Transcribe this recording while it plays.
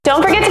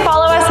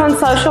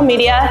social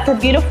media for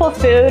beautiful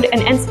food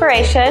and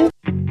inspiration.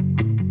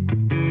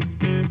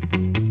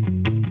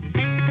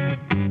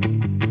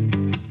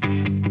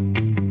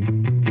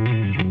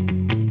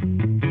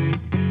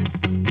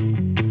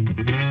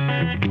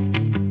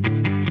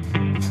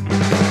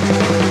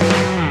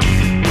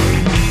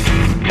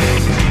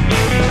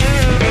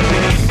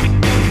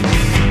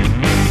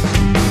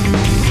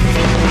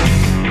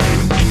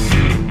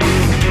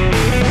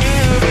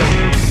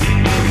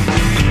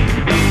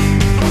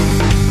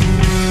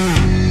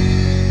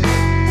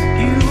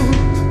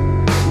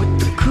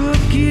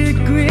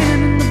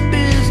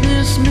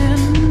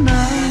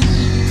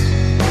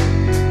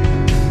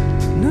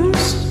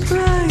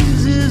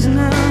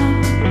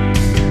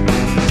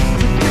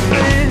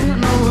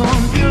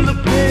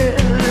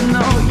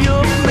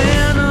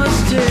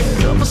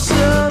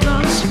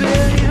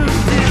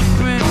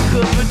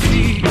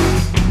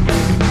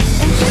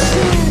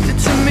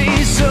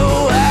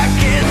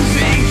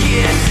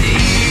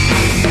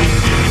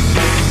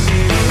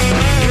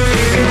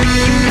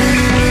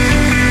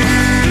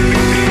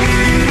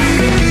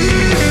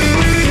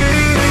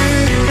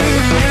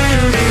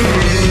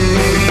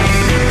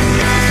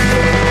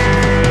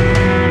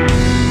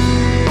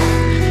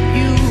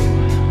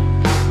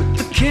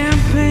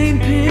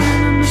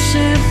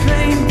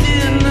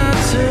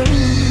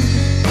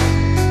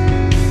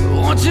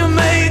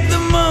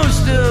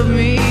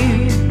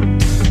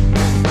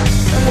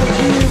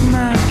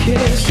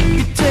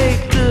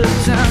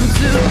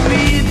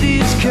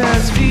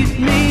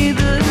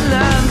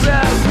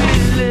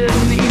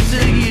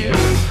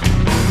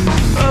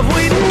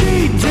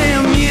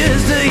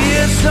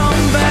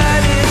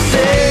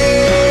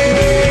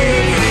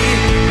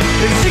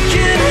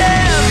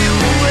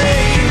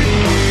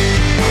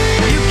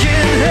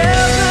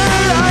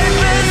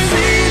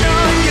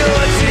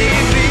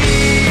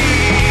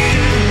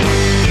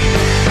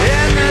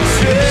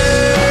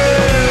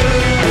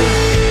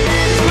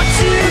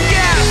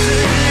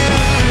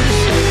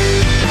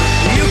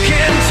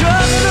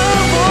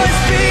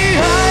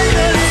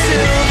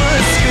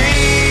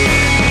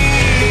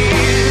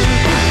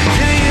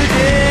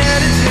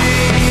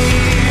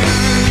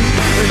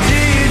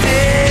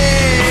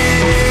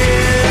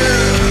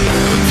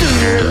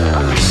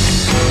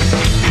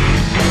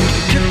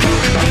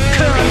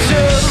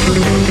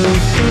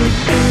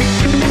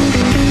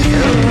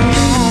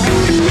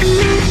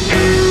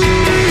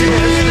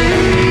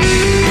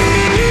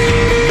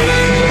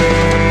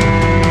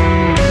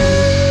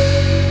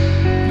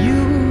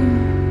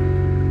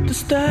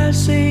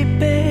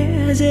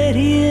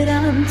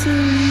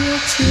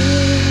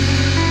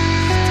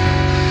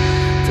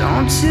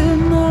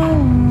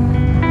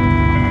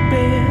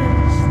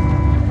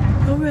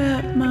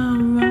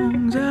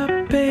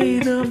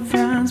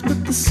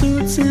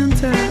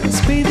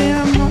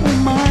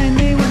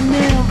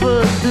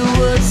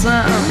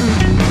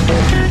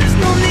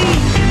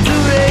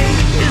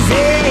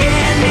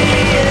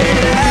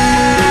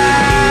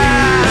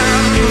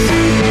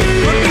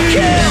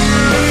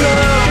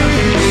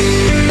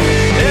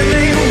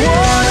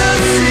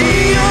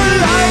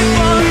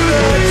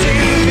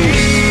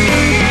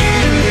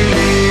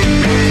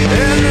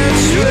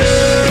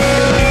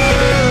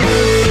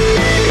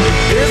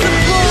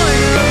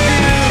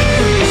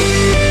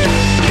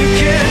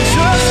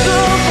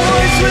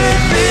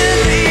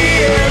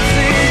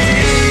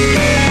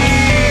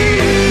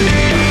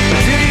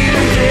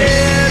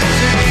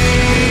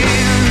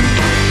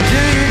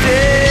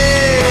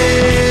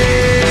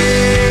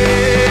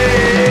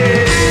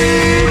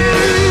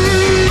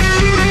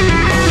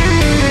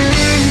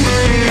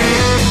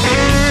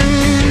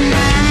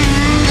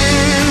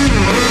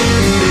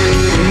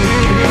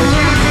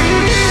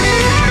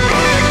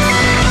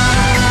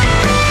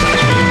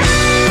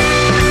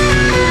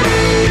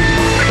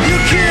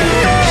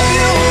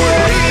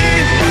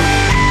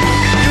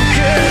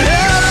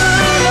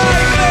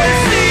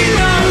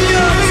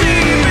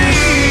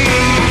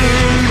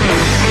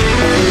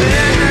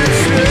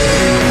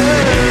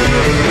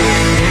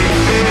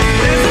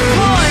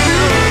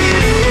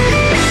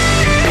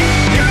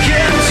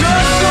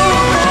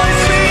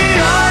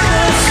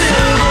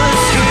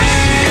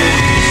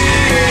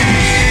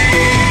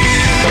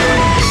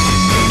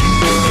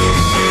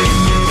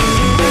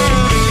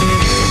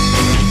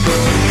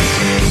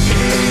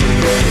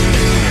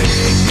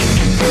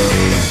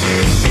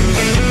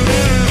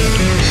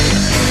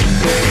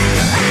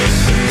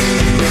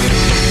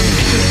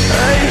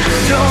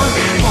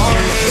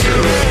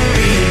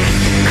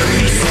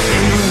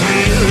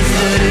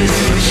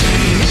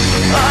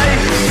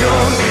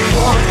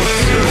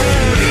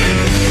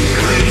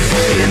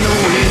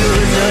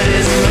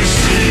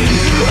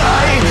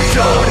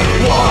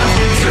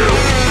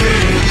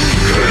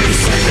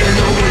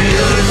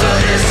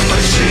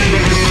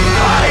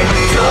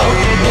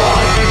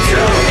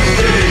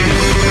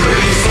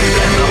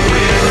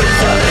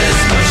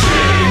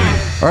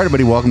 All right,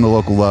 everybody, welcome to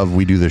Local Love.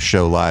 We do this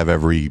show live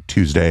every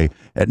Tuesday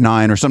at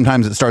 9, or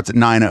sometimes it starts at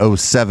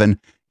 9:07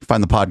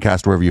 Find the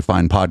podcast wherever you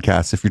find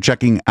podcasts. If you're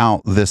checking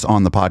out this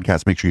on the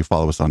podcast, make sure you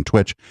follow us on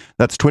Twitch.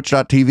 That's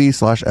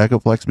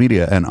twitch.tv/Echoplex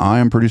Media. And I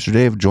am producer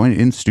Dave, joined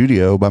in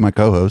studio by my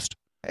co-host.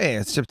 Hey,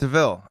 it's Chip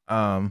DeVille,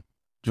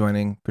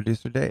 joining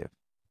producer Dave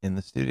in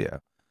the studio.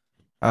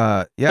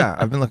 Yeah,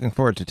 I've been looking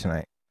forward to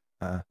tonight.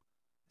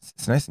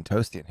 It's nice and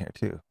toasty in here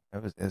too.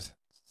 It's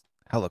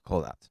hella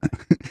cold out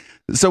tonight.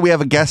 So we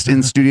have a guest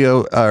in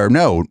studio,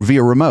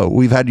 via remote.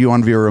 We've had you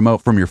on via remote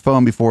from your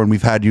phone before, and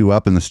we've had you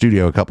up in the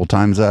studio a couple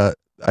times.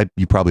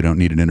 You probably don't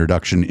need an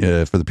introduction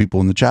for the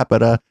people in the chat, but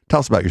tell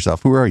us about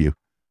yourself. Who are you?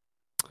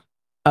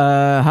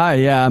 Hi,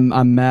 yeah,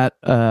 I'm Matt.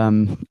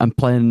 I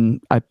play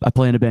in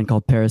a band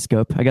called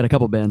Periscope. I got a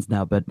couple bands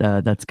now, but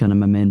that's kind of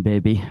my main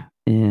baby.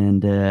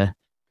 And got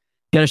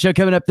a show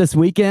coming up this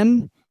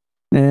weekend.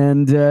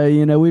 And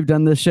we've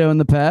done this show in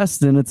the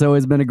past, and it's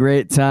always been a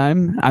great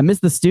time. I miss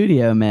the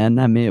studio, man.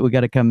 I mean, we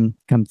got to come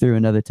through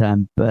another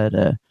time, but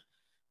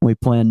we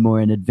plan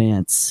more in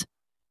advance.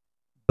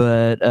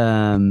 But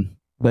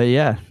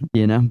yeah,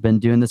 been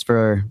doing this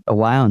for a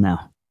while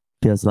now.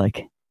 Feels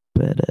like,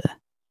 but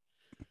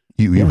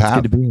you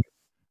have. Good to be here.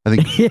 I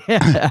think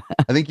Yeah.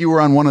 I think you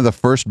were on one of the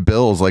first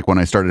bills, like when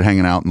I started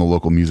hanging out in the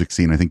local music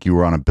scene. I think you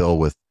were on a bill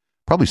with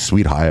probably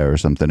Sweet Haya or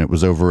something. It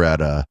was over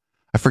at I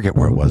forget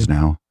where it was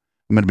now.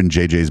 It might have been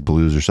JJ's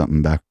Blues or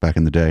something back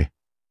in the day.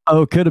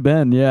 Oh, could have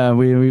been. Yeah,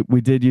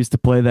 we did used to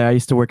play there. I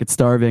used to work at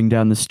Starving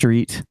down the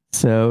street,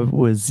 so it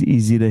was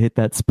easy to hit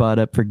that spot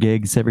up for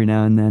gigs every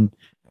now and then.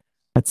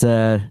 That's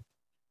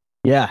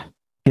yeah,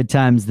 good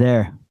times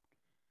there.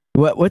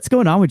 What's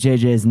going on with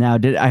JJ's now?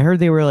 I heard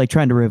they were like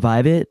trying to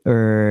revive it,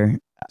 or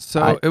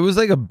it was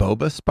like a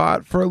boba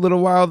spot for a little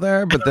while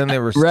there, but then they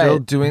were still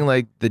doing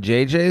like the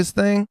JJ's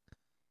thing,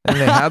 and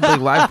they had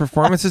like live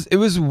performances. It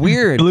was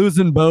weird. Blues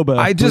and boba.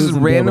 I just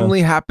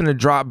randomly happened to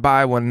drop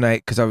by one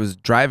night because I was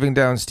driving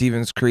down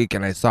Stevens Creek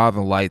and I saw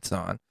the lights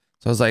on,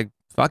 so I was like,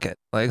 "Fuck it,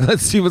 like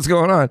let's see what's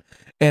going on."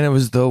 And it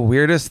was the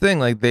weirdest thing.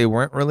 Like they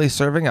weren't really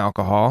serving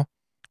alcohol,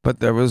 but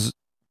there was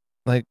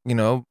like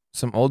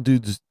some old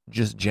dudes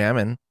just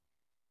jamming.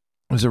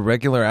 It was a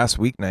regular ass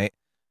weeknight.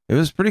 It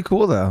was pretty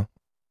cool though.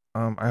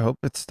 I hope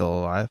it's still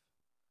alive.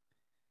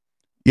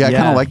 Yeah, I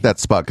kind of like that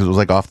spot because it was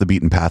like off the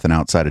beaten path and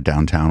outside of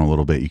downtown a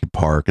little bit. You could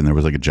park, and there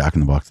was like a Jack in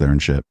the Box there and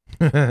shit.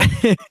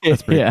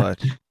 That's pretty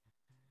clutch.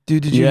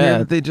 Dude, did you hear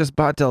that they just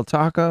bought Del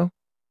Taco?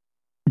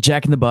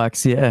 Jack in the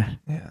Box, yeah.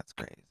 Yeah, that's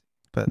crazy.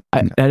 But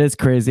that is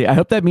crazy. I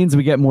hope that means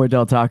we get more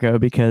Del Taco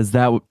because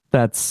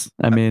that's.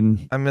 I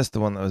missed the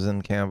one that was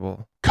in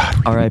Campbell. God,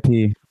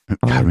 R.I.P.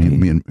 God,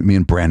 me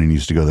and Brandon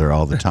used to go there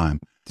all the time.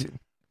 Dude,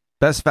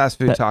 best fast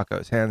food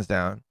tacos, hands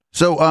down.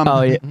 So,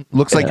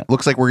 looks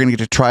like we're gonna get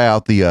to try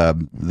out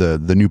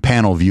the new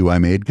panel view I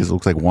made because it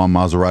looks like Juan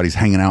Maserati's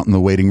hanging out in the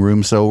waiting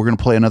room. So we're gonna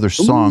play another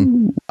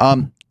song.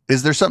 Ooh.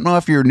 Is there something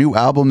off your new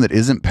album that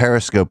isn't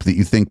Periscope that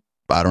you think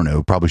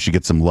probably should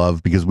get some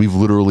love? Because we've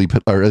literally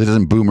it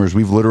isn't Boomers.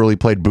 We've literally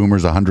played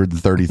Boomers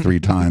 133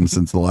 times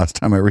since the last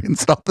time I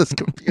reinstalled this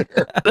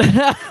computer.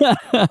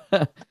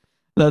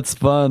 That's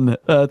fun.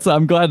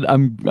 I'm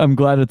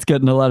glad it's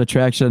getting a lot of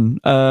traction.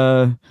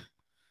 I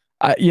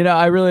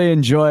really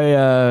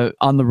enjoy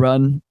On the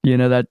Run.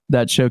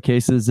 That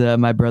showcases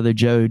my brother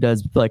Joe, who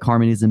does like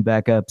harmonies and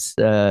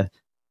backups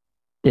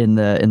in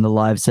the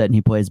live set, and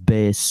he plays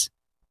bass,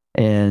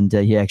 and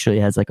he actually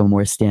has like a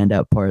more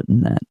standout part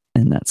in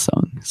that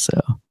song. So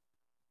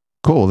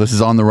cool. This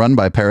is On the Run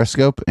by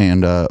Periscope,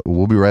 and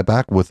we'll be right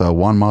back with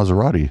Juan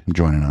Maserati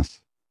joining us.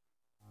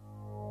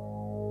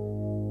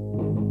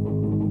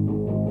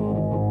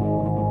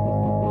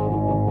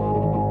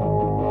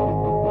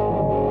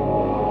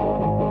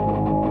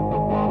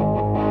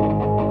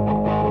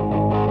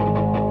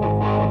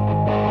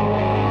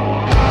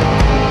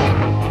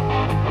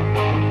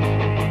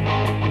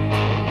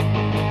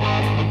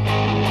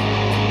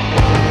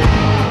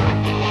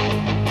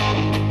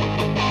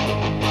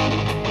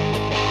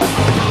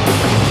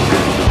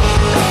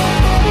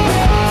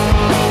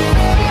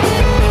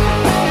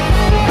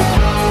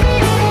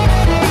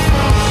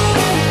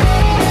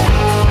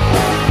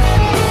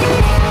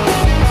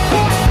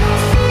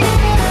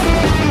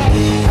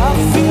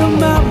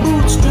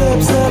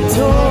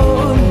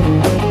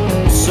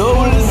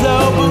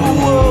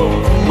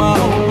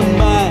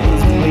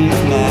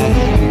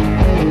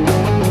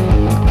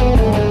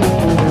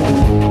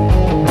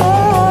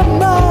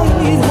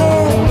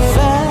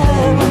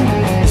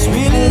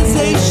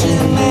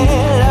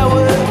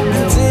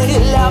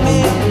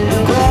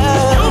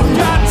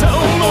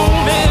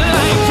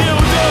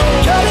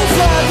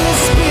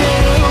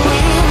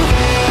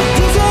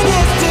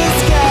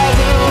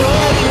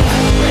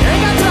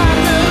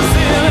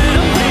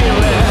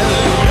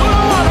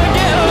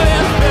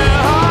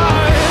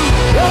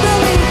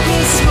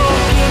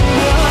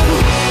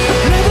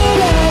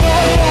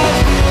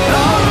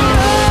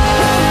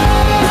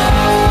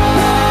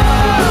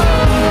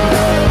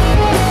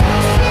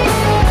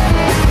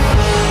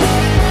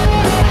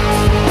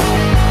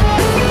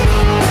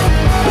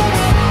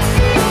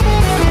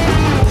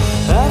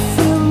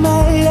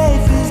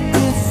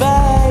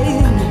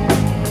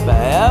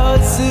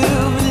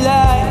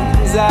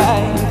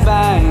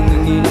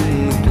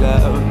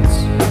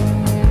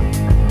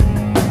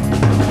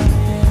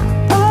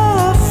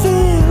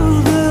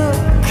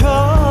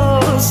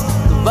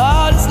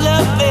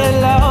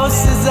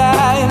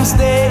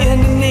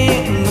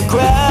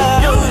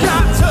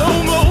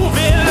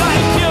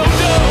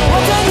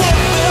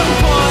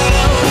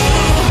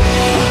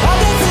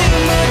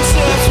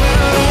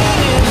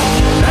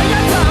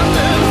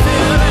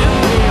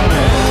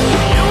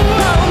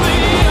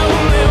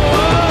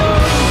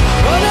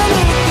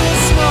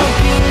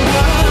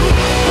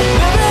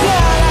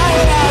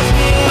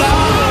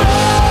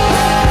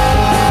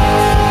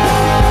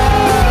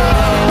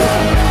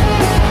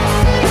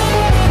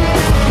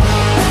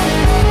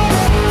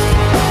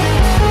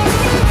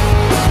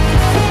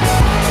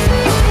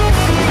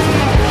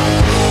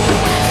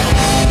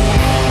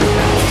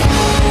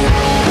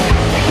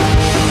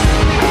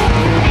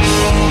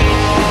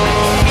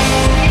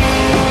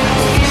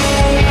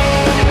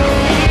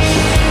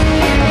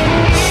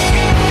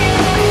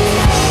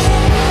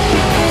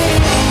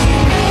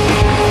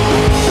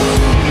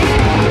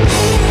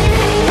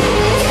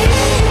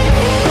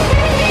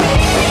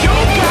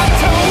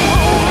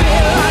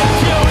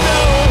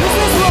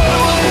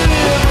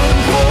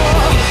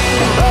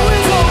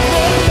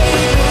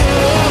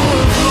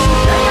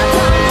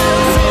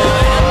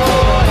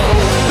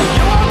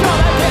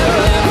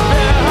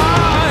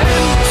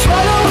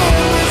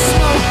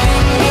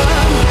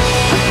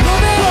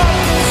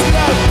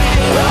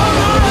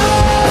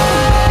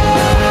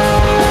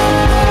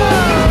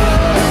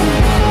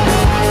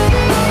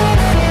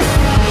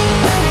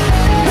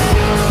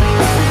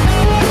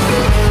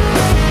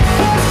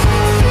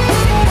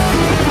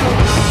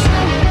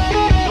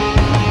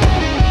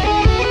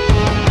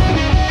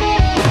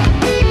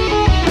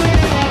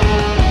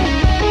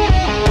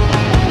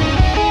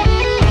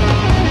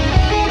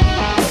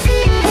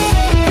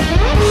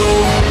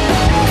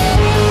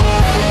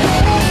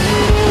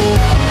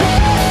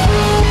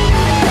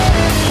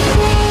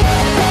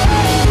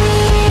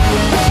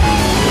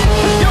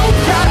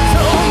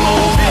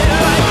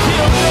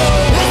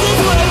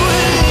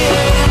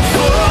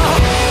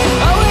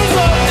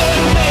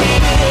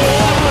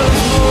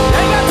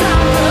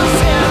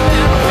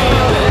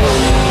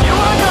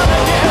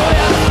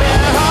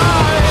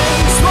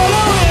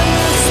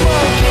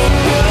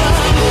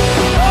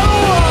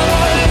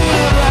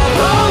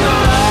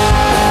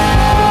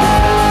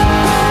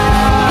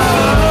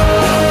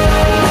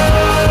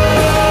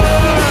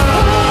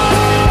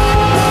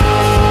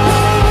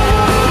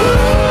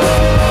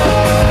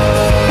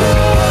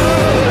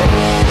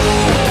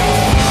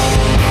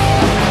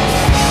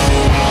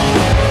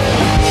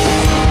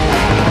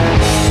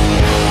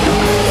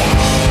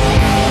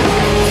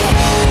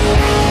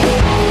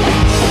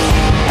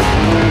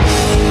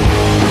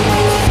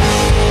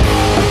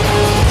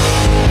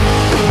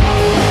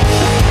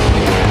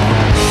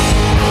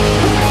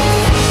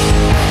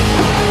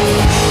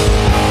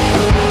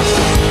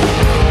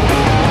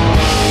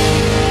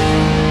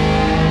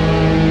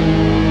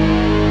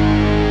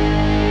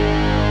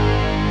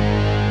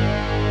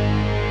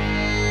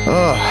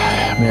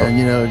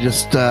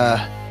 just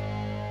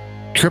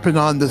tripping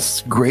on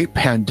this great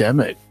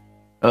pandemic.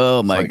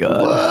 Oh my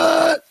God.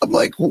 What? I'm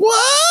like,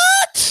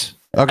 what?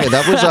 Okay,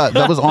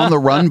 that was On the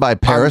Run by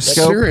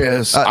Periscope. I'm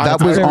serious.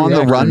 That was On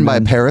the Run by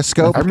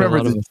Periscope. I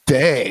remember the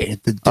day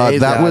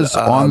that was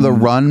On the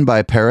Run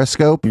by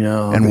Periscope,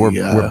 and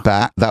we're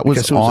back. That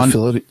was on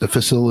the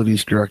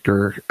facilities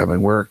director at my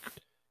work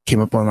came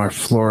up on our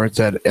floor and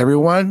said,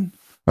 "Everyone,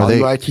 all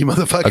you IT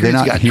motherfuckers, are they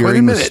not got hearing 20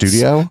 the minutes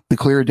studio to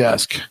clear a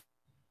desk."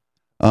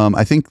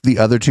 I think the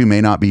other two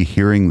may not be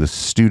hearing the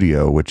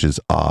studio, which is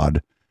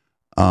odd.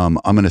 I'm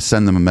going to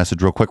send them a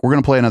message real quick. We're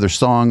going to play another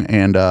song,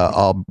 and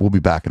we'll be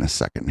back in a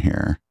second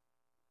here.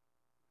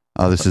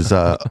 This is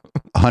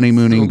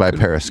Honeymooning by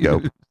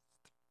Periscope.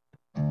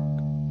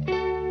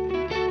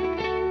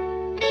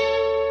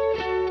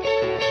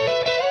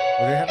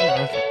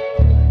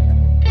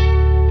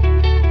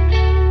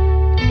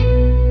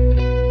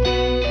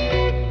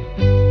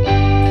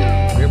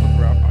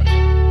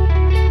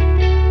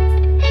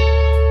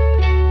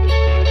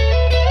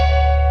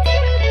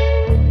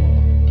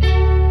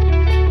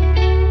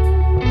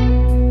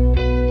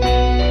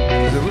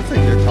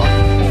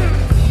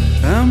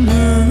 I'm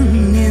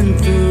running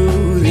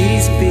through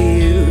these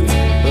fields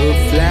of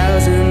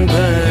flowers and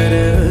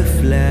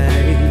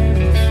butterflies.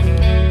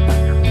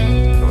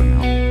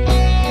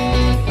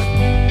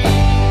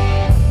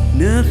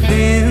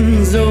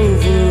 Nothing's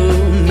over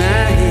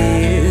my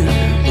head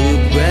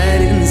but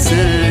bright and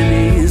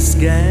sunny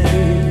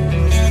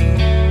skies.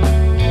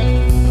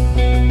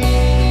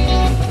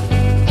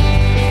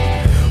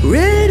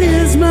 Red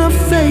is my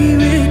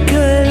favorite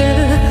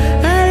color.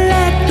 I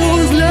like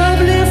those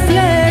lovely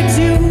flags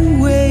you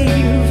wave.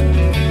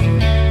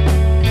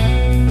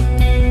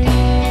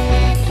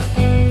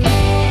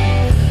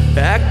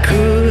 I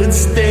could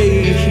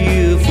stay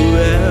here for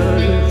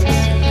hours,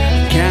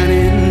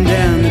 counting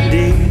down the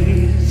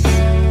days,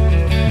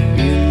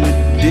 and the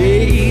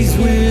days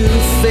will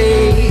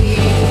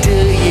fade to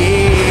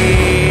years.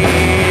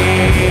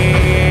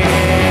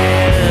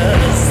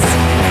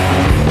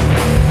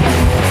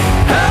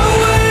 How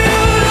will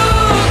you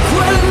look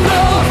when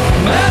the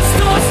man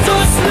starts to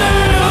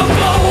slip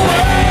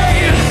away?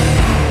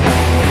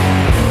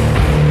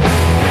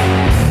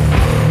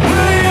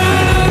 Will you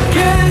look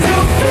as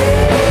you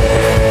feel?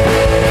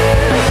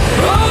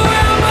 Or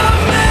am I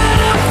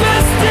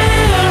manifesting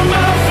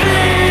my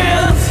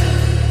fears?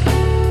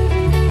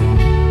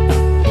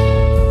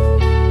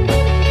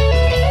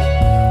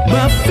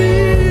 My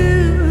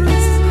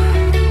fears.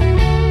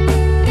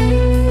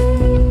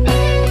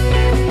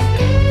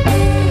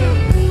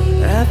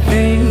 I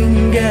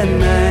think I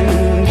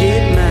might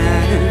get my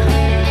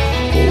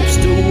hopes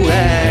too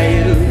high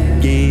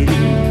again.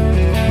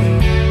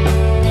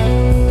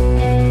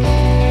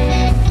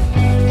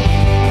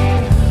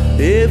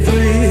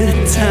 Every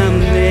time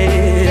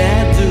that I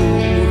do,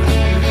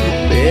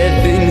 bad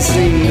things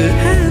seem to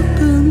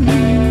happen.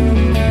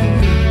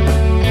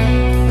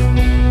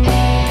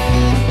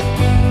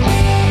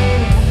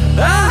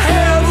 I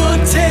have a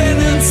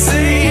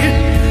tendency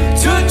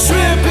to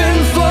trip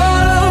and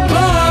fall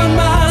upon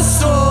my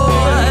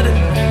sword.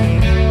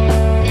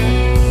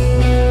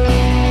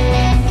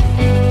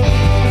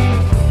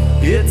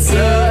 It's a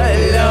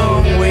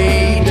long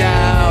way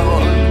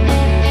down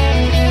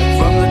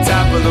from the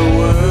top of the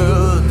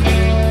world,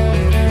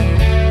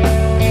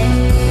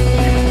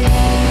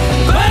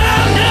 but I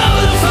know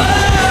the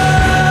fire.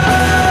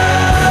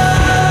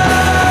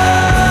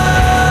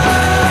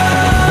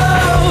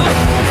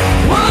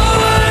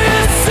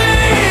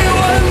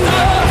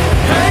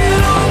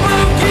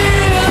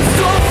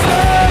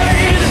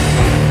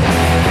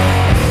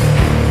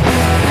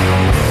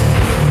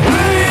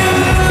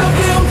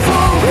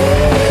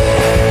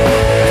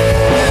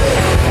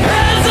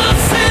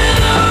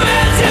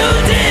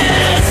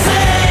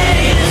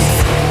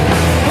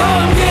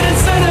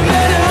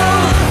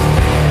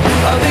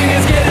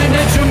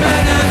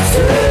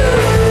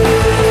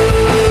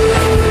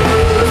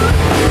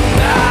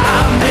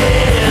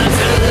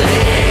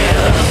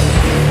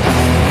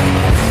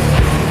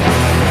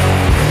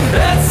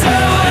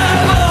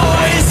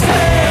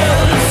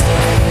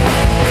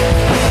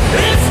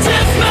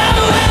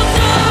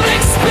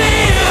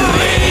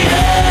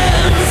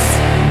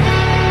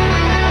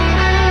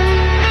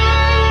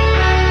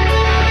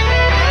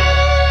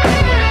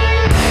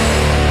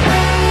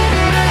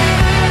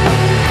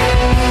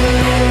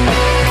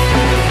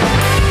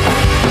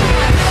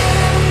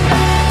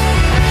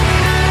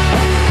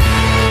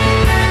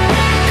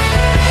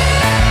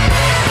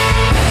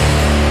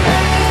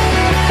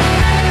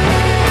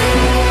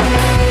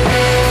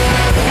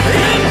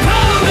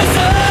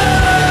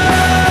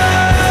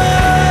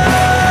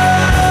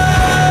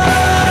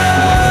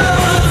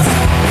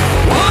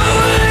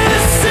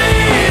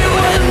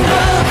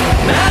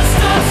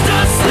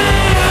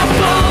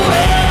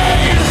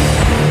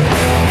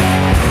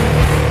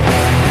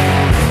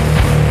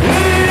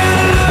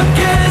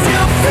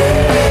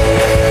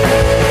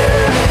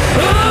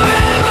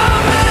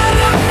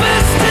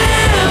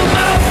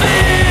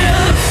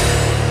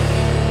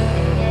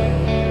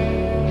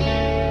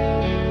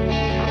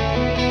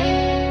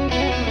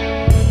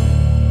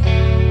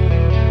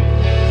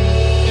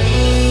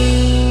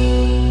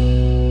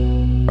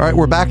 All right,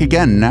 we're back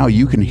again. Now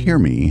you can hear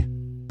me,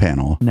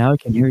 panel. Now I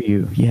can hear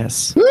you.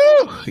 Yes.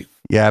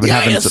 Yeah, I've been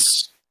having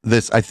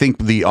this. I think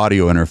the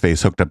audio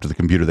interface hooked up to the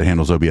computer that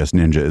handles OBS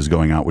Ninja is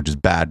going out, which is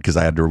bad because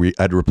I had to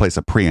replace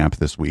a preamp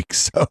this week.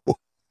 So.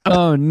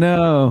 Oh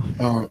no!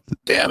 Oh,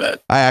 damn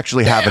it! I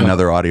actually have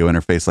another audio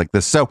interface like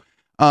this. So,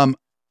 I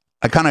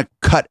kind of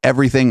cut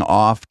everything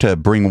off to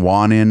bring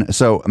Juan in.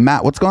 So,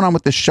 Matt, what's going on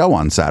with this show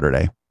on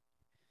Saturday?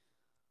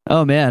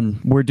 Oh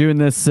man, we're doing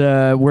this.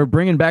 We're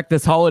bringing back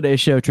this holiday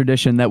show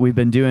tradition that we've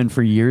been doing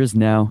for years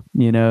now.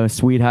 You know,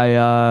 Sweet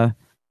Hi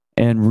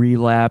and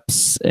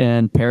Relapse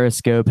and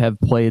Periscope have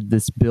played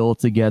this bill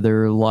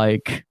together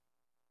like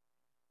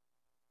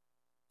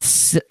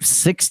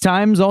six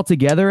times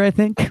altogether, I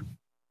think.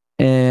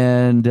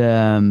 And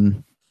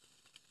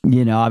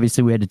you know,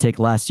 obviously, we had to take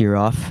last year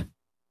off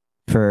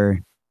for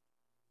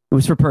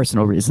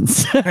personal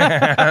reasons. You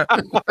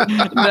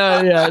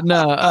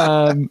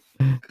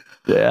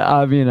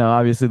know,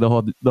 obviously the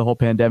whole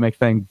pandemic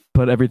thing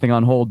put everything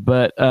on hold.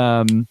 But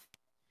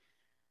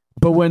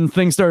when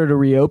things started to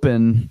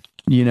reopen,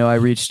 you know, I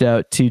reached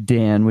out to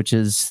Dan, which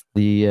is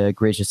the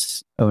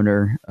gracious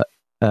owner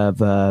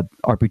of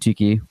Art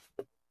Boutique,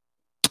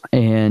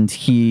 and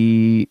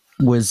he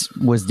was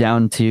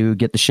down to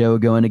get the show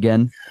going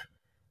again.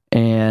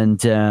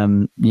 And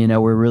you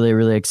know, we're really,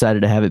 really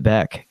excited to have it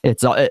back.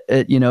 It's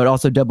you know, it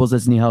also doubles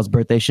as Nihal's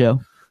birthday show,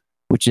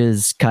 which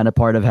is kind of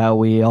part of how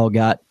we all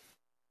got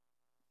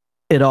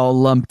it all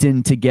lumped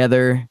in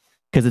together,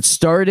 because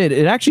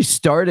it actually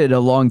started a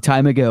long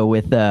time ago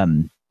with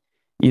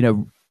you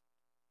know,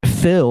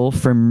 Phil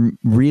from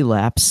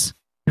Relapse,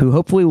 who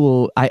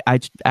hopefully I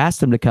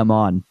asked him to come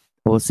on.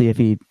 We'll see if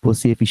he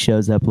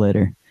shows up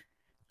later.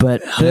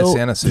 But Phil,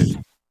 in a Santa suit.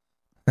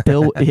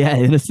 Phil,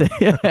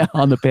 yeah,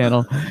 on the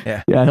panel.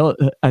 Yeah.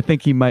 I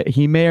think he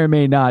may or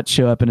may not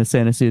show up in a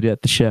Santa suit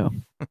at the show.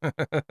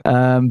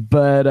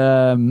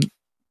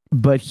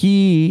 But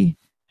he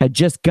had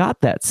just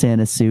got that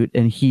Santa suit,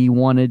 and he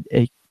wanted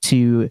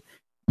to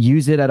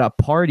use it at a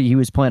party. He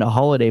was playing a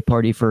holiday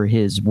party for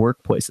his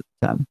workplace at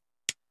the time,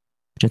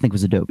 which I think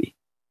was Adobe,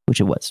 which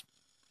it was.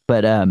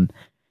 But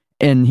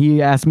and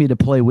he asked me to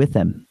play with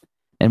him.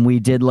 And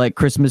we did like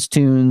Christmas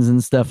tunes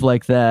and stuff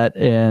like that.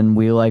 And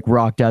we like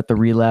rocked out the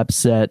Relapse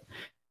set.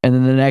 And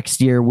then the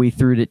next year we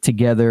threw it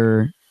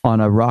together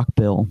on a rock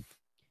bill,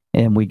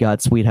 and we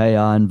got Sweet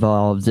Hi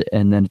involved.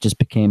 And then it just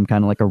became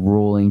kind of like a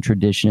rolling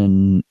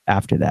tradition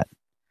after that.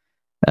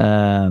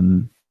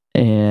 And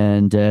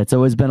it's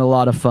always been a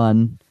lot of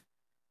fun.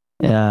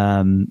 You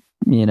know,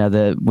 I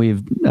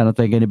don't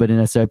think anybody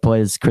necessarily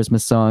plays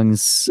Christmas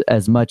songs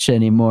as much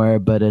anymore,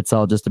 but it's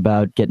all just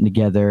about getting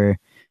together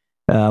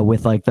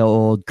with like the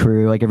old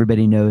crew. Like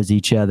everybody knows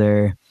each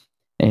other,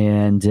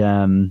 and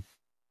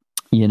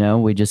you know,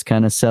 we just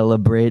kind of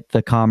celebrate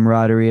the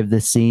camaraderie of the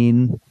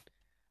scene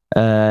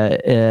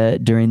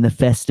during the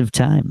festive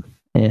time,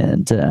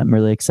 and I'm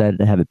really excited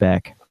to have it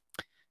back.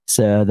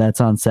 So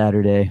that's on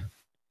Saturday,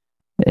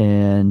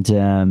 and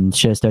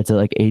show starts at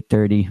like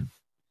 8:30,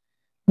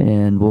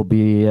 and we'll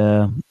be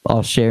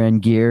all sharing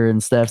gear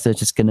and stuff. So it's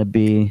just gonna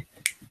be,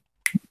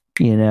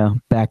 you know,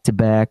 back to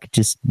back,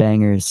 just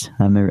bangers.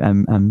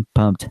 I'm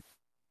pumped.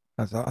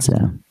 That's awesome.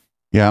 So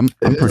Yeah, I'm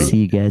pretty. see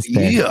you guys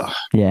there.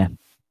 Yeah.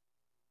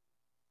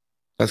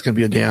 That's gonna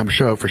be a damn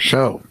show for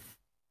show.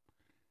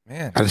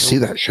 Man, Got to see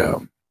that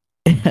show.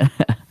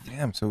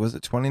 Damn. So was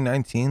it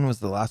 2019? Was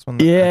the last one?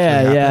 That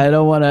Yeah. I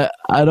don't want to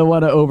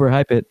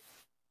overhype it.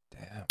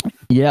 Damn.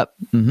 Yep.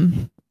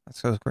 Mm-hmm. That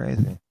so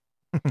crazy.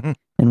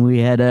 And we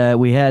had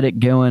it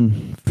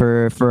going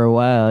for a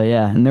while,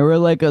 yeah. And there were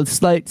like a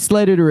slight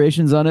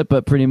iterations on it,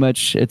 but pretty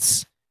much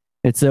it's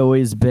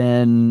always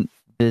been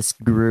this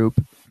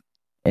group,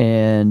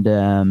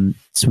 and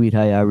Sweet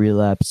Hi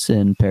Relapse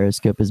and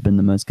Periscope has been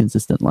the most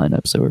consistent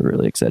lineup. So we're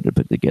really excited to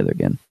put it together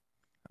again.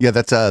 Yeah,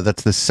 that's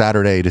this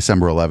Saturday,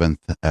 December 11th,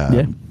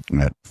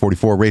 at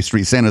 44 Ray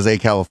Street, San Jose,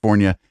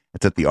 California.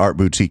 It's at the Art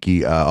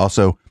Boutique.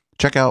 Also,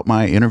 check out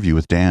my interview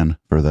with Dan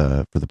for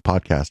the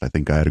podcast. I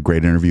think I had a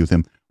great interview with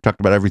him. Talked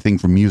about everything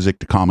from music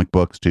to comic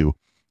books to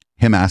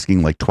him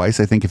asking like twice,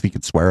 I think, if he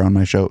could swear on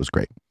my show. It was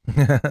great.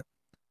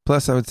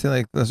 Plus, I would say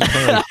like those are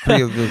probably like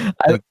 3 of the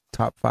like,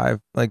 top 5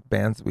 like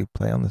bands that we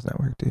play on this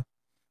network too.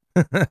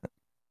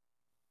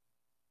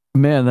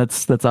 Man,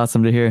 that's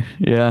awesome to hear.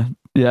 Yeah.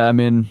 I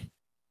mean,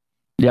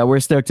 yeah,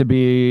 we're stoked to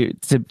be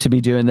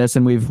doing this,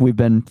 and we've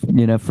been,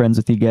 you know, friends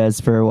with you guys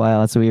for a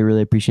while, so we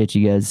really appreciate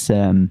you guys,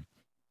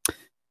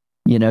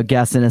 you know,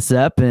 gassing us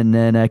up and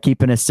then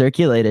keeping us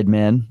circulated,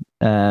 man.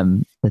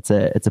 It's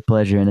a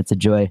pleasure and it's a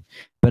joy.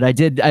 But I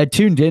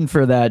tuned in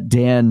for that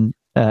Dan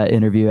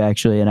interview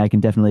actually, and I can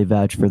definitely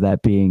vouch for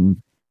that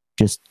being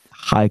just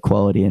high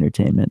quality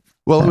entertainment.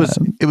 Well,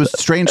 it was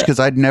strange because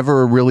I'd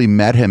never really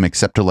met him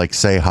except to like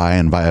say hi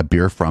and buy a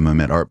beer from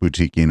him at Art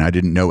Boutique, and I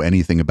didn't know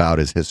anything about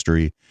his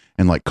history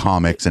and like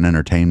comics and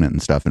entertainment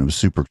and stuff. And it was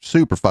super,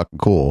 super fucking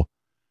cool.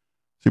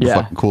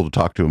 Fucking cool to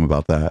talk to him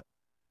about that.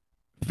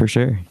 For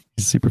sure.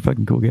 He's a super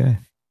fucking cool guy.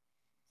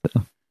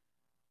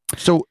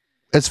 So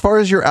as far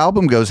as your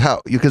album goes,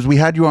 because we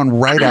had you on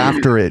right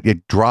after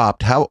it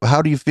dropped,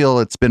 how do you feel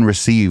it's been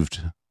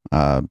received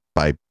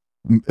by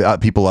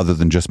people other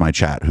than just my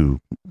chat who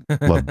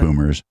love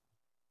boomers?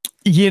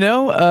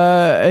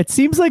 It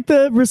seems like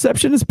the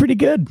reception is pretty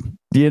good,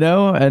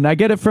 and I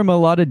get it from a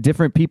lot of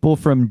different people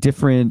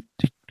who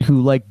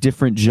like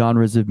different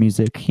genres of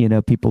music,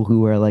 people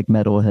who are like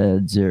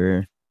metalheads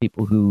or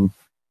people who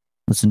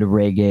listen to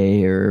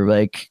reggae or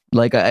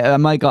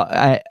I'm like,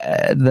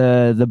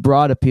 the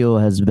broad appeal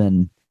has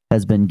been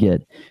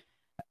good.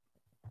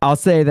 I'll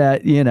say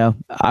that,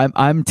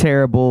 I'm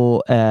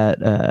terrible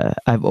at,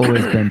 I've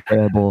always been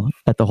terrible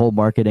at the whole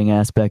marketing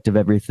aspect of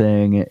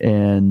everything.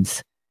 And,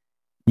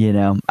 I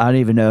don't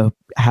even know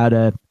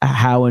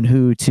how and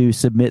who to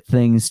submit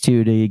things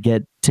to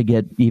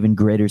get even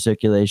greater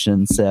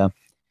circulation. So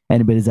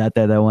anybody's out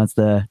there that wants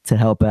to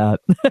help out,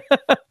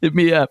 hit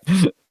me up.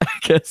 I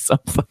guess I'm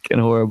fucking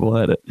horrible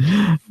at it.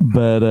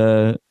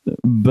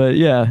 But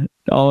yeah,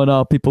 all in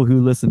all, people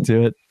who listen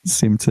to it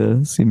seem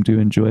to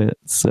enjoy it.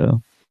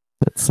 So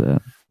it's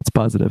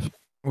positive.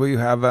 Will you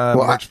have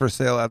merch for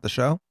sale at the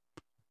show?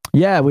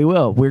 Yeah, we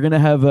will. We're gonna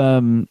have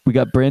we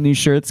got brand new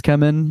shirts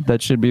coming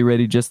that should be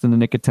ready just in the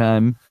nick of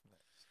time.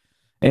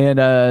 And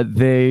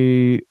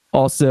they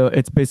also,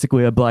 it's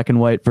basically a black and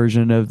white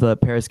version of the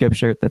Periscope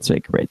shirt that's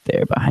like right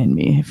there behind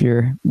me if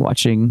you're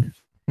watching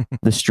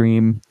the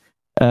stream.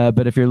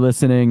 But if you're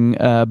listening,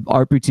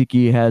 Art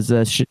Boutique has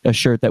a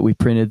shirt that we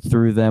printed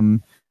through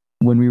them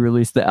when we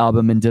released the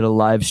album and did a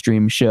live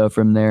stream show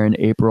from there in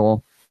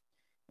April.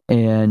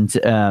 And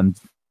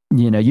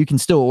you can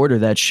still order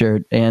that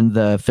shirt and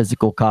the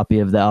physical copy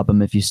of the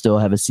album if you still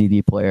have a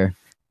CD player,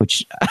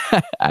 which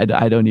I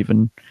don't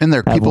even. And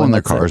there are people in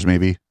their cars,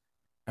 maybe.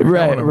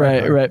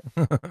 Right.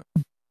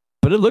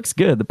 But it looks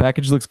good. The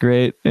package looks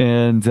great,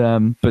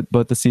 and but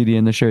both the CD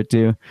and the shirt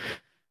do.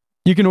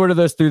 You can order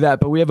those through that,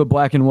 but we have a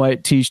black and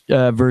white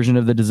version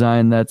of the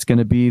design that's going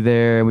to be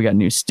there. We got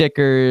new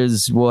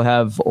stickers. We'll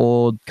have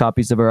old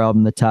copies of our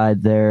album, The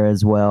Tide, there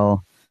as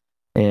well,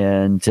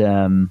 and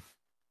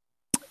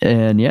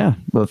yeah,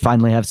 we'll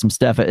finally have some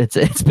stuff.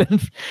 It's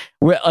been,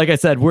 like I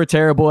said, we're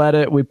terrible at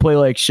it. We play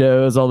like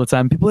shows all the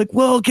time. People are like,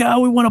 well,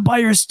 Cal, we want to buy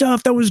your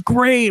stuff. That was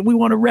great. We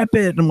want to rep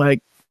it. And I'm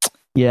like,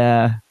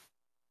 yeah,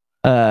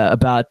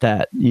 about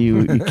that.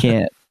 You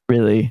can't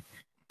really,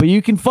 but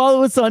you can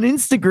follow us on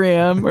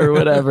Instagram or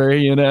whatever,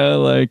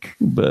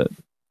 but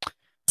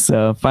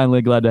so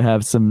finally glad to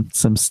have some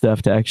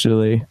stuff to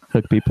actually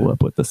hook people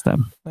up with this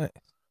time. Nice.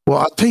 Well,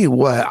 I'll tell you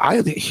what,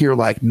 I hear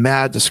like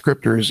mad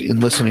descriptors in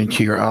listening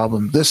to your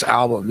album, this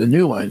album, the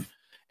new one.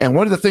 And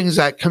one of the things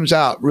that comes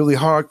out really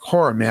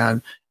hardcore,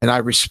 man, and I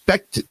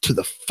respect it to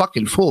the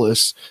fucking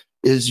fullest,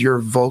 is your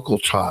vocal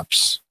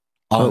chops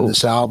on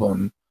this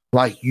album.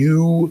 Like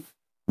you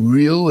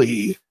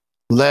really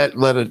let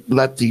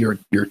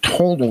your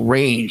tonal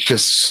range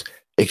just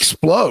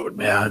explode,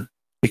 man,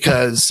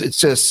 because it's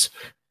just,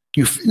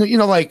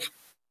 like,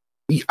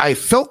 I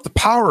felt the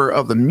power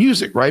of the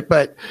music, right?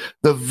 But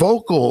the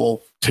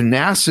vocal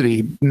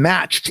tenacity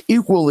matched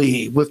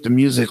equally with the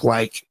music.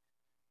 Like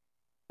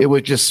it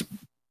was just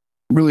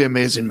really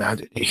amazing, man,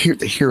 to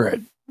hear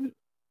it.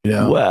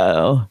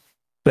 Wow.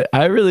 But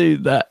I really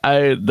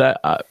I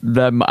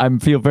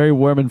feel very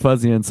warm and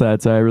fuzzy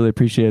inside, so I really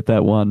appreciate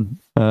that one.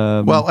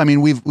 Well, I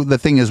mean, the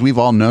thing is, we've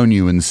all known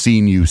you and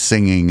seen you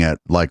singing at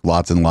like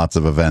lots and lots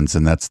of events,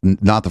 and that's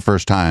not the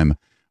first time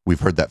we've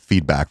heard that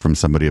feedback from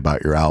somebody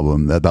about your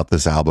album, about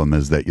this album,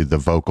 is that the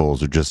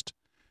vocals are just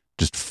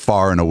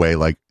far and away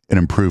like an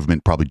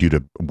improvement, probably due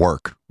to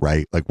work,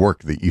 right? Like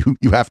work that you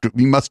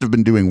must have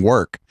been doing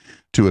work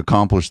to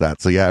accomplish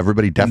that. So yeah,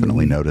 everybody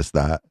definitely noticed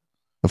that.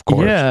 Of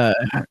course. Yeah.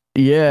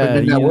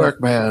 Did that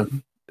work,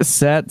 man?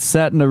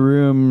 Sat in a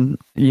room,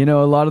 a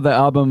lot of the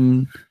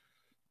album,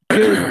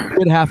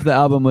 good half of the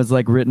album was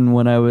like written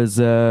when I was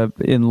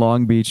in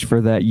Long Beach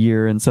for that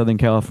year in Southern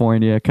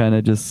California, kind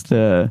of just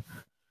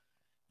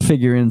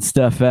figuring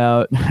stuff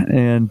out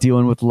and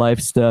dealing with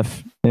life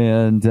stuff.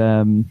 And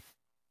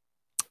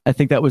I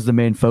think that was the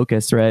main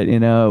focus, right?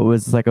 It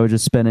was like I was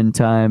just spending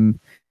time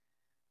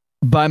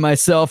by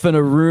myself in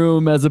a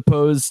room as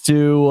opposed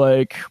to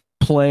like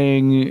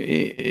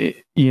playing,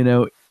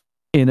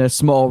 in a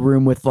small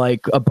room with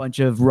like a bunch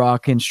of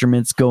rock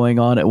instruments going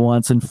on at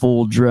once and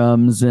full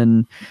drums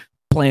and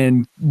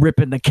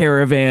ripping the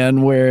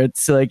Caravan, where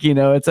it's like,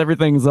 it's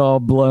everything's all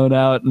blown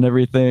out and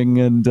everything.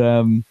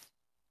 And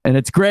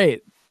it's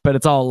great, but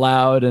it's all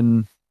loud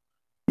and,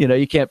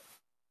 you can't,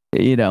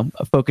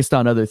 focused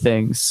on other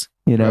things,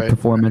 Right,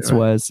 performance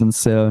wise. And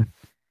so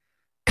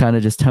kind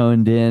of just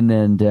honed in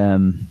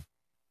and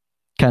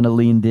kind of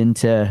leaned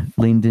into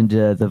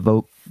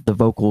the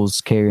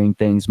vocals carrying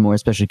things more,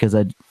 especially because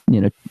I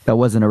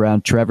wasn't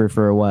around Trevor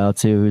for a while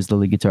too, who's the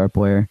lead guitar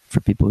player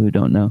for people who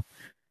don't know.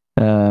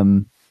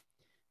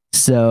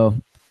 So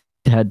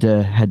had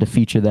to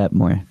feature that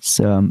more.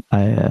 So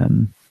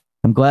I'm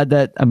glad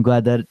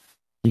that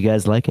you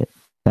guys like it.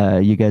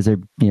 You guys are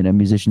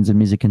musicians and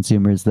music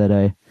consumers that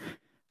I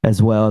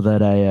as well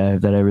that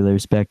I really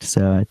respect.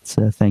 So it's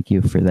thank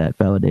you for that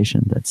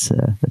validation. That's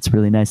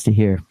really nice to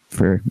hear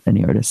for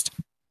any artist.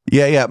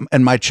 Yeah.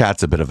 And my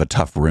chat's a bit of a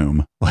tough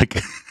room.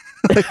 Like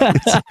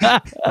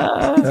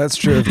That's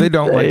true. If they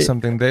don't like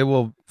something, they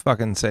will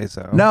fucking say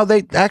so. No,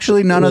 they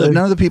actually none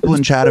of the people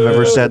in chat have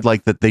ever said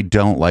like that they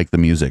don't like the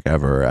music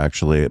ever.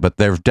 Actually, but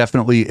they're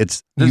definitely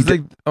this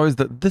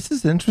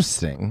is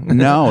interesting.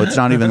 No, it's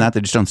not even that.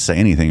 They just don't say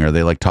anything, or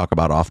they like talk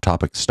about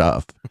off-topic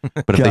stuff.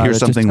 But if they hear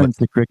something,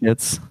 the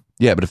crickets.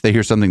 Yeah, but if they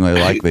hear something they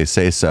like, they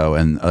say so,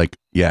 and like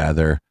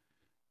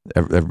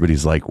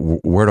everybody's like,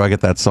 where do I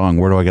get that song?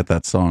 Where do I get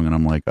that song? And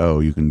I'm like, oh,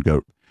 you can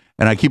go.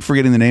 And I keep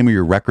forgetting the name of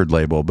your record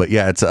label, but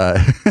yeah, it's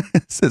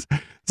it's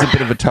a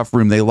bit of a tough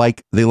room. They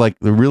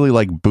really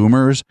like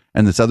Boomers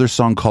and this other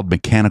song called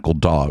Mechanical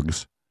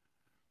Dogs.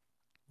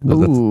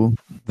 Ooh,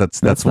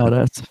 that's not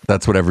us.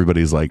 That's what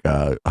everybody's like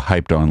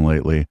hyped on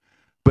lately.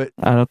 But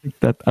I don't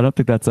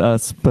think that's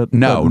us. But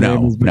no,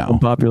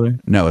 popular.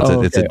 No,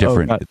 it's a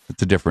different.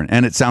 It's a different,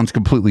 and it sounds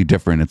completely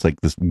different. It's like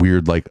this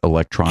weird like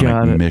electronic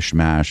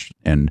mishmash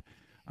and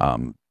I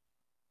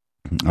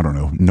don't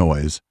know,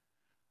 noise.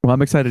 Well,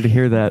 I'm excited to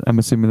hear that. I'm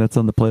assuming that's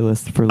on the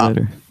playlist for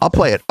later. I'll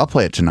play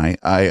it tonight.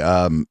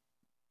 I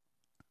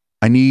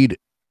need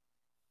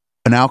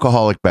an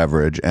alcoholic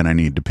beverage and I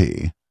need to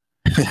pee.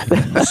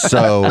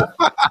 So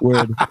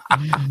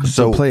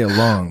play a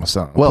long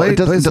song. Well,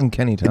 play some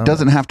Kenny Thomas. It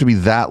doesn't have to be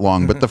that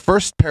long, but the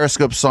first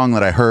Periscope song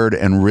that I heard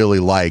and really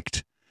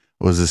liked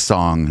was this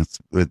song.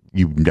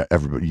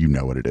 Everybody, you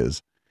know what it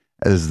is.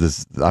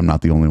 I'm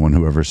not the only one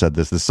who ever said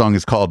this. This song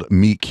is called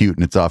 "Meet Cute"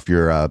 and it's off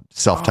your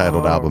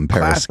self-titled album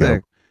Periscope.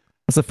 Classic.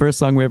 That's the first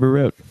song we ever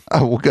wrote.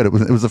 Oh, well, good. It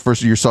was the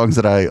first of your songs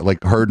that I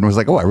like heard and was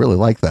like, oh, I really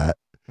like that.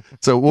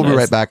 So we'll be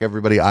right back,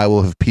 everybody. I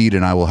will have peed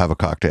and I will have a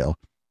cocktail.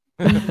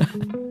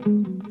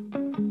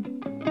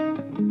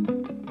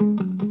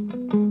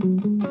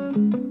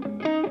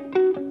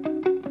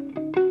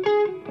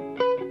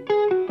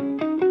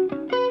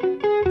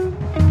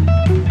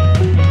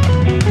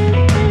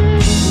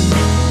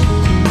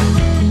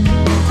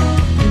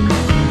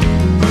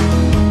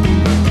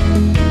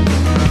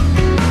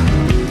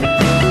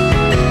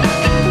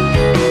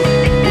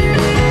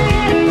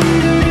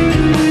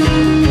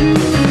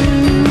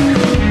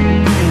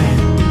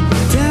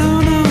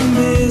 Down on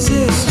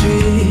busy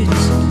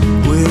streets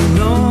where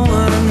no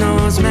one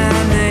knows my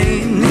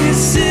name. This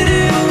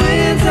city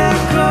winds are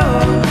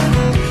cold.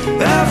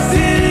 I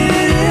feel it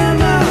in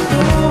my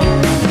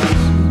bones.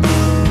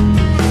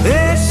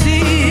 There she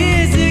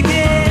is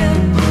again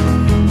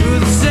through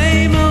the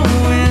same old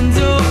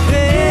window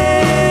pane.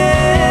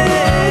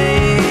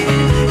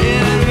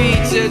 And I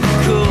reach at the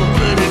cold,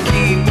 but I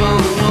keep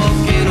on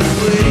walking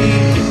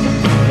away.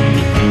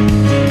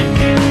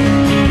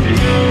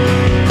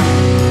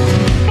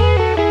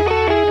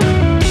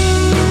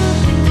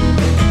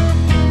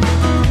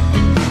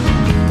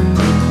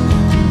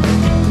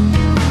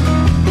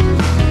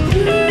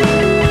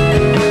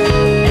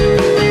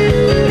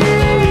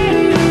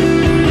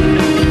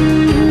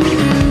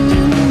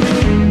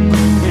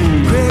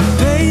 Great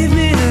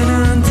pavement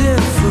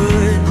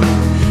underfoot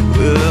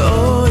will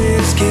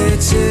always get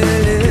to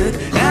look.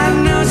 I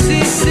know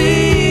she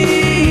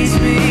sees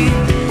me.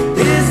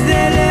 Is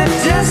there left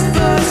just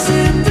for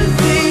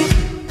sympathy?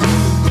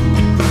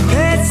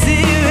 It's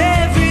here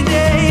every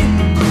day.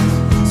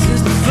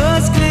 Since the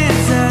first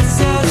glance I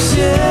saw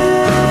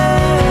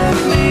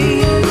me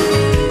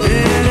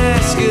and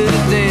ask her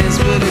to dance,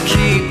 but I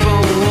keep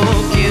on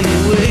walking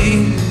away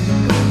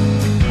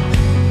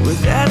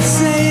without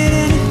saying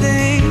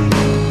anything,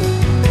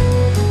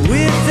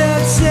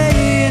 without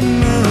saying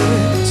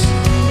much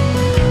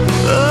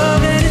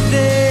of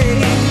anything.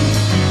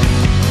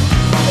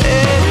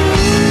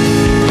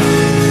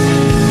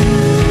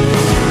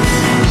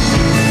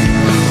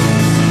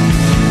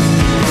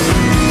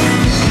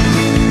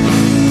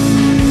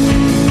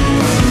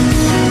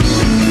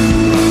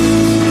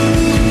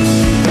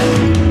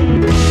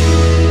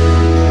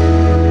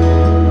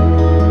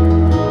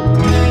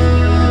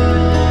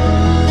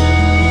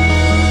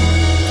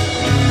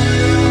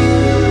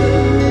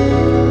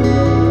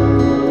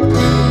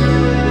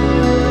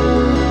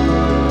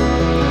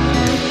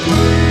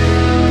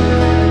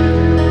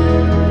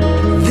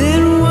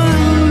 Then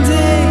one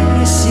day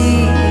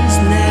she's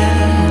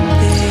not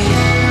there.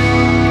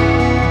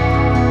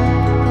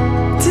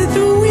 Did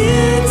the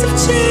winds of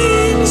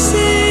change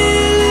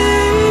sail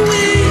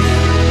away?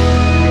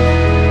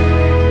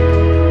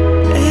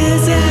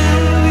 As I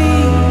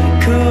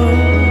recall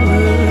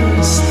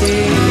her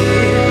stare.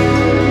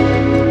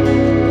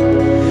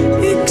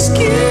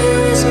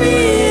 Excuse me,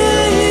 I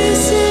hear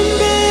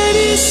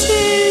somebody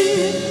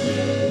say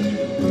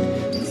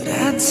that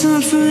I'd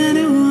turn for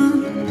anyone.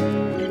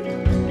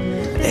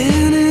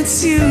 And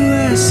it's you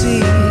I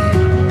see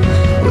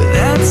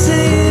without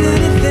saying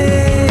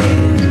anything.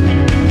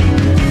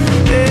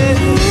 But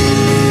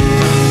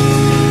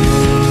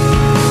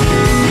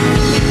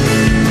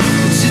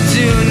you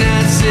do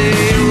not say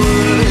a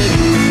word.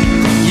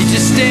 You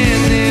just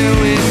stand there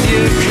with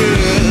your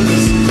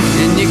curls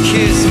and you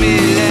kiss me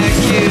like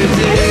you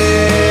do.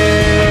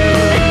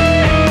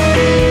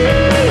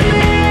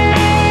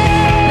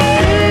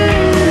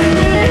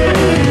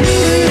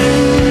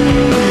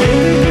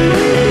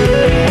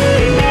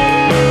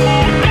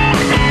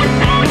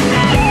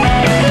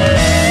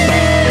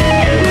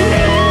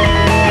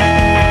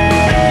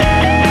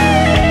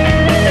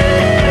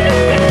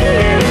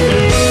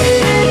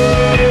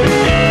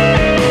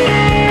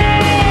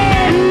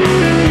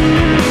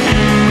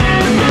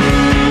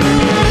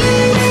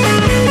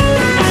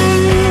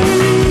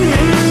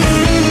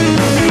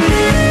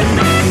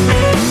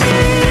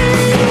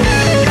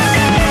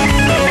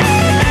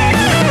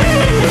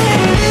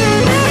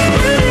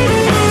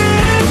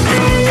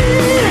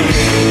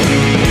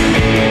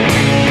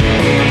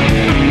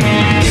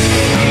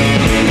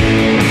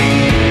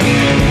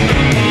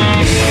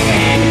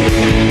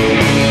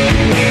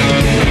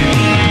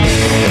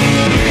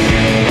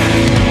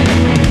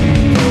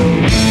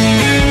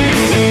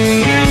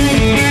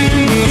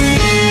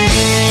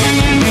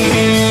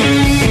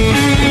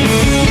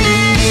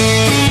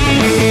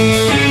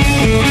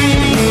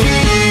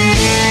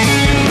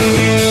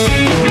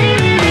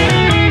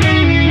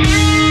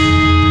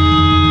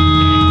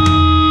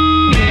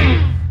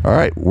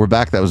 right, we're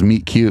back. That was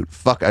Meet Cute.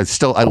 Fuck, I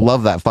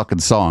love that fucking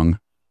song.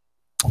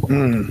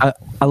 I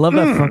love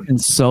that fucking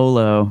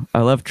solo.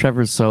 I love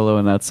Trevor's solo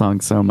in that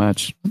song so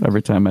much.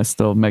 Every time I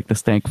still make the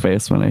stank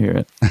face when I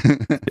hear it.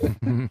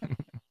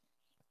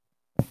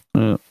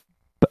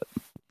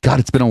 God,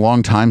 it's been a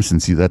long time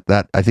since you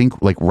that I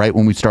think like right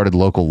when we started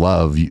Local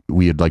Love,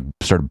 we had like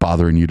started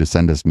bothering you to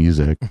send us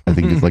music. I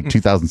think it's like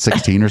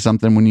 2016 or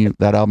something when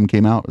that album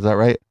came out. Is that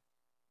right?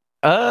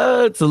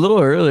 It's a little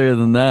earlier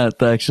than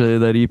that, actually,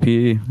 that EP.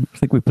 I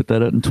think we put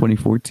that out in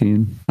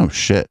 2014. Oh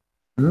shit.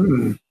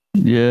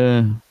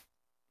 Yeah.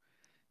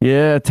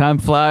 Yeah, time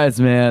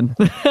flies, man.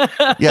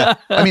 Yeah.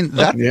 I mean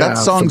that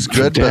song's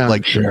good, but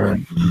like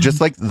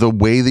just like the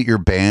way that your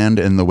band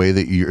and the way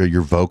that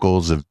your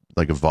vocals have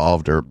like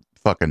evolved are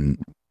fucking,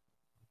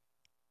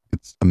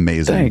 it's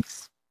amazing.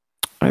 Thanks.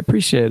 I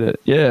appreciate it.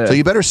 Yeah. So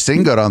you better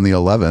sing good on the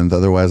 11th,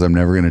 otherwise I'm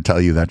never going to tell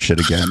you that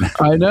shit again.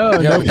 I know.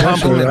 Yeah, No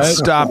pump pressure, and right?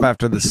 stop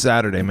after the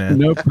Saturday, man.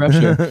 No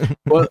pressure.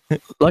 Well,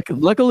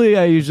 luckily,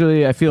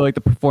 I feel like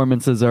the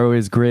performances are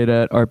always great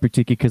at Art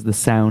Boutique because the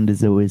sound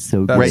is always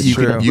so good. Right,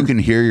 That's you can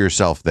hear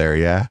yourself there,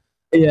 yeah.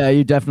 Yeah,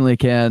 you definitely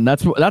can.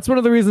 That's one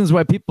of the reasons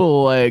why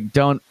people like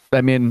don't. I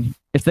mean,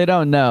 if they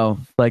don't know,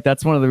 like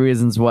that's one of the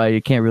reasons why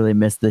you can't really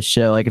miss this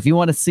show. Like if you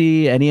want to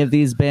see any of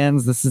these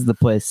bands, this is the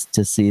place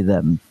to see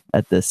them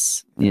at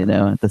this,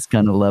 at this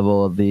kind of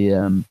level of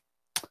the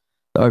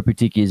Art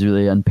Boutique is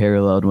really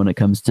unparalleled when it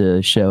comes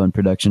to show and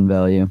production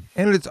value.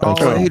 And it's all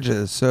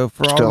ages. So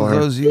for all of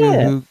those of you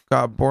who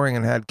got boring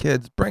and had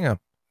kids, bring them.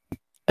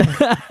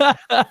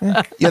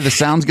 Yeah, the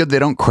sound's good. They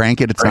don't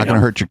crank it. It's not going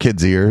to hurt your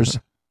kids' ears.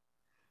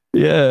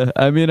 Yeah,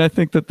 I mean, I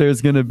think that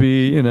there's going to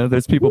be,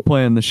 there's people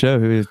playing the show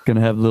who are going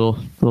to have little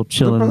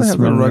chillins. Probably have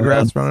the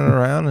Rugrats running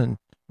around and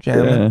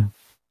jamming. Yeah.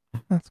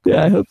 That's cool.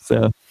 Yeah, I hope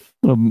so.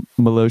 Little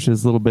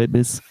malocious little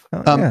babies.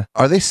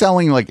 Are they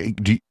selling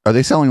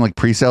like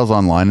pre-sales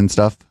online and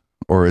stuff,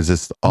 or is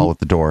this all at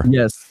the door?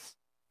 Yes.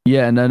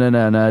 Yeah.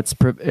 No. It's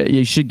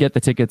you should get the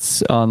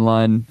tickets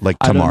online like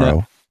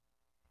tomorrow.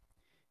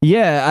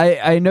 Yeah,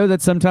 I know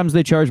that sometimes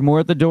they charge more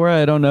at the door.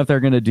 I don't know if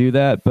they're going to do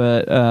that,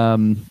 but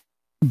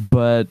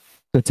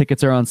the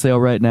tickets are on sale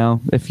right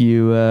now. If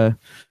you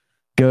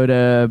go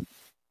to,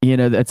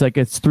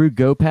 it's through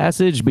Go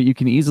Passage, but you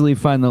can easily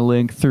find the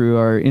link through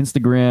our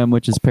Instagram,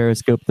 which is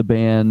Periscope the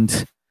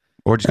Band.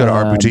 Or just go to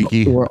Art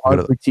Boutique. Or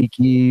Art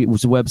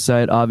Boutique's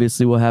website,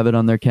 obviously, will have it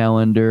on their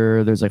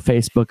calendar. There's a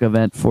Facebook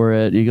event for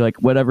it. You like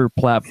whatever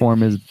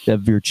platform is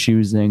of your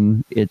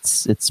choosing.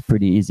 It's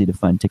pretty easy to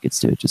find tickets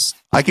to.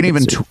 I can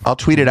even I'll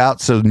tweet it out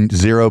so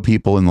 0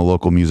 people in the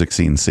local music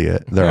scene see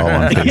it. They're all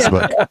on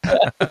Facebook.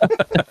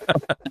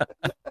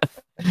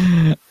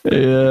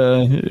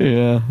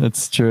 Yeah,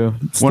 that's true.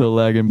 It's still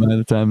lagging by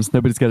the times.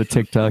 Nobody's got a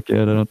TikTok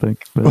yet, I don't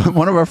think. But.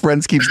 One of our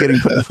friends keeps getting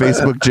put in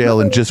Facebook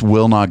jail and just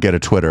will not get a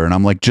Twitter. And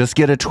I'm like, just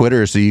get a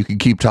Twitter so you can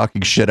keep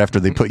talking shit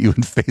after they put you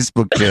in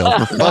Facebook jail.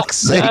 For fuck's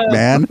sake,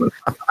 man.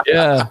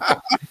 Yeah.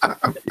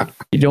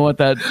 You don't want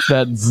that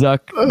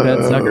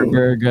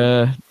Zuckerberg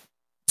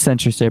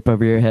censorship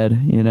over your head,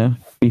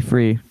 Be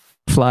free.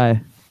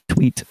 Fly.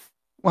 Tweet.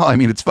 Well, I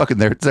mean, it's fucking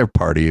their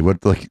party.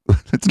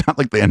 It's not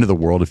like the end of the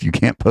world if you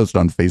can't post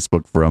on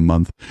Facebook for a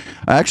month.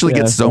 I actually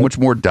get so much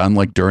more done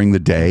like during the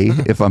day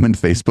if I'm in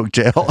Facebook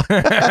jail.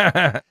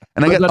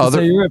 And I get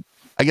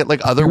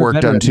other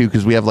work done too,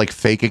 because we have like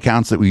fake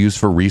accounts that we use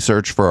for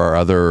research for our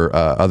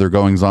other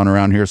goings on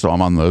around here. So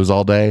I'm on those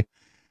all day.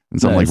 And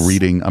so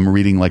I'm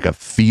reading like a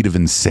feed of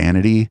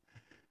insanity.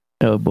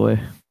 Oh boy.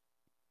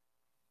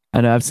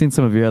 I know, I've seen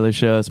some of your other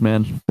shows,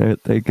 man.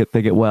 They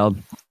get wild.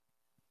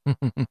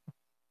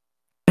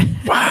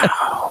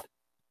 Wow.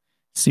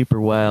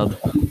 Super wild.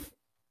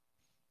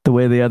 The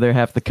way the other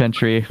half the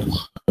country,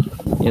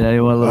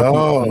 you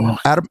want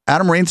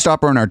Adam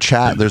Rainstopper in our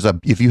chat,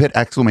 if you hit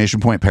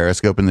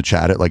 !Periscope in the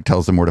chat, it like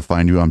tells them where to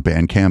find you on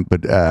Bandcamp,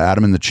 but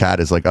Adam in the chat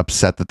is like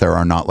upset that there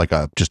are not like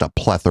just a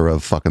plethora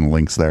of fucking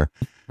links there.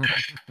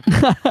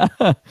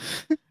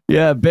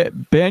 Yeah,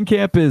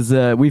 Bandcamp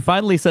is we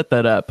finally set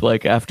that up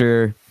like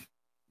after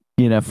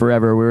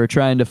forever. We were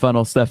trying to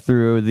funnel stuff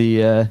through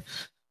the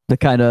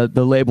kind of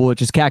the label,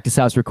 which is Cactus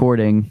House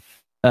Recording.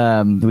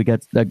 We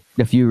got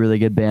a few really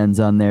good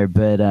bands on there,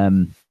 but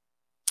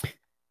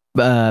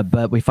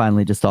we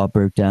finally just all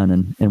broke down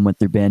and went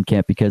through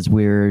Bandcamp because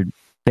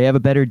they have a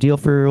better deal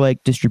for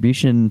like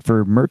distribution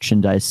for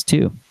merchandise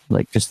too,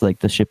 like just like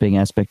the shipping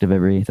aspect of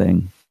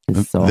everything.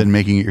 Than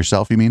making it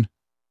yourself, you mean?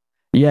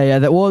 Yeah.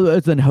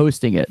 Then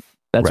hosting it.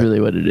 That's really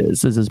what it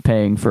is. This is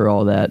paying for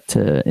all that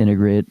to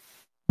integrate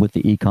with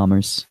the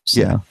e-commerce.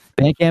 So, yeah,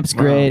 Bandcamp's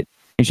great.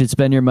 You should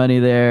spend your money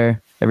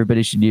there.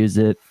 Everybody should use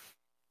it.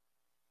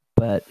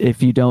 But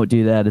if you don't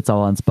do that, it's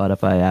all on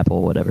Spotify,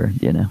 Apple, whatever,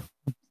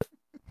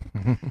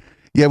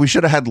 Yeah, we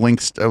should have had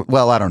links.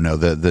 Well, I don't know.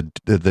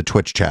 The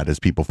Twitch chat is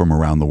people from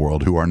around the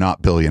world who are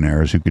not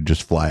billionaires who could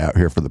just fly out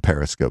here for the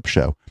Periscope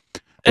show.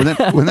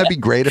 Wouldn't that be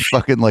great if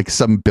fucking like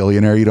some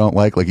billionaire you don't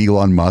like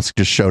Elon Musk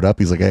just showed up?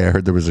 He's like, hey, I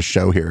heard there was a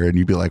show here. And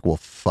you'd be like, well,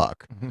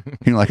 fuck.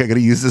 You're like, I got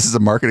to use this as a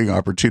marketing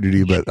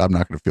opportunity, but I'm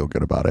not going to feel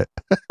good about it.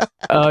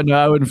 Oh, no,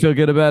 I wouldn't feel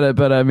good about it.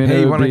 But I mean, hey,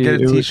 you want to get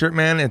a t-shirt,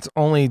 man? It's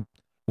only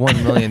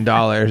 $1 million.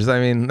 I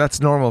mean, that's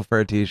normal for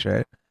a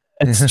t-shirt.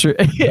 It's true.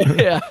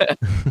 Yeah.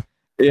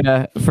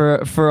 Yeah.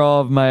 For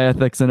all of my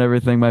ethics and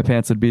everything, my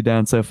pants would be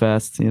down so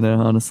fast,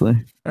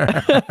 honestly.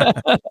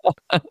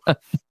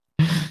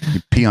 You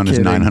pee on his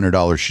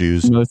 $900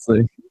 shoes.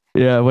 Mostly.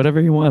 Yeah,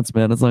 whatever he wants,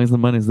 man. As long as the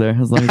money's there.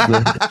 As long as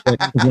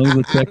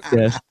the check's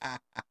cash.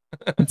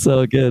 It's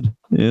all good,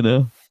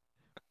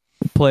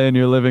 Play in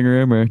your living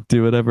room or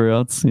do whatever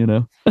else,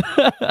 I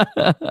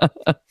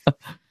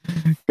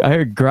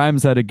heard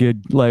Grimes had a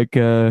good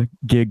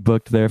gig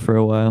booked there for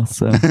a while.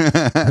 So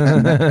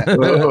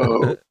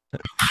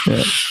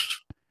Yeah.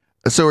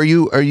 So are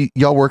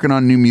y'all working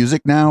on new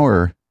music now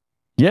or?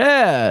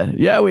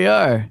 Yeah, we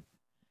are.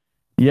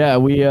 Yeah,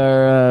 we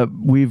are.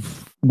 We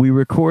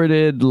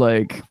recorded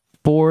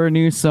 4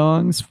 new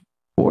songs,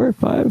 4 or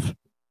 5,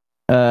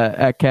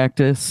 at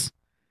Cactus,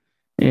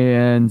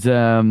 and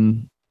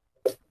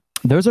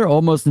those are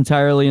almost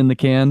entirely in the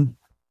can.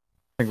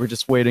 I think we're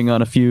just waiting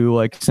on a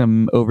few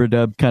some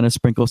overdub kind of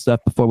sprinkle stuff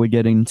before we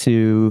get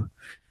into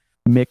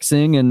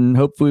mixing, and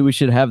hopefully we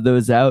should have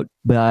those out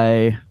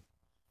by.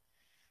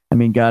 I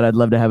mean, God, I'd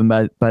love to have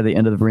them by the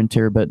end of the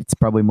winter, but it's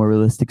probably more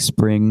realistic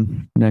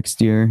spring next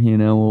year.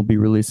 We'll be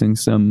releasing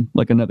some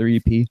another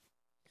EP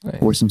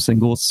or some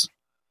singles,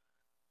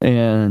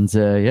 and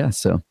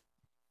so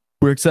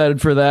we're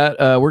excited for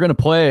that. We're gonna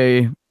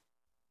play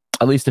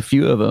at least a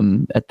few of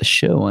them at the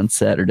show on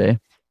Saturday.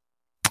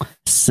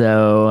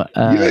 So,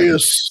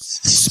 Yes.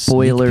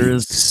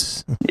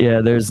 spoilers.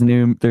 Yeah, there's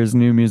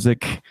new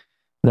music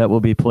that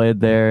will be played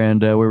there,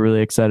 and we're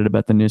really excited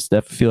about the new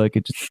stuff. I feel like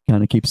it just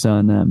kind of keeps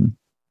on.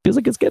 Feels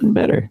like it's getting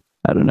better.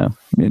 I don't know.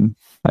 I mean,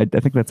 I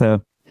think that's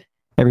how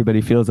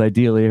everybody feels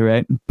ideally,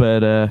 right?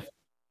 But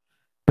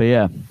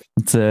yeah,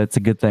 it's a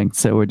good thing.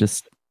 So we're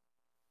just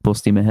full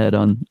steam ahead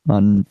on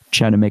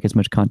trying to make as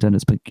much content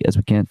as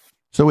we can.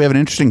 So we have an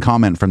interesting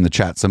comment from the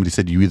chat. Somebody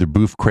said, you either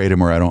boof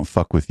Kratom or I don't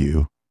fuck with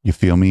you. You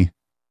feel me?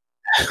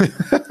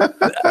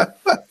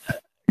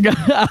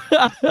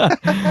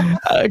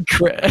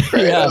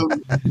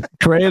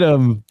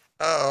 Kratom.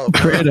 Oh,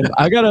 Kratom.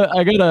 I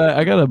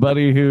got a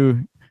buddy who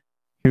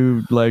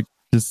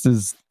just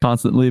is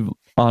constantly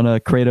on a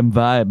Kratom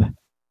vibe.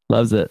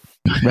 Loves it.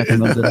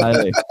 Recommends it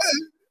highly.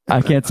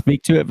 I can't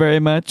speak to it very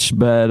much,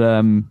 but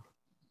I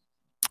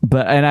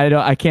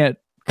can't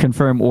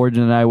confirm or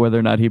deny whether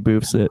or not he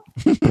boofs it.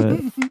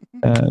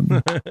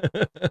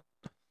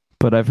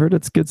 But I've heard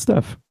it's good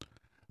stuff.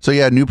 So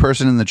yeah, new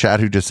person in the chat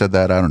who just said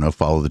that. I don't know.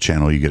 Follow the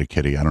channel, you get a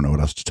kitty. I don't know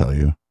what else to tell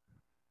you.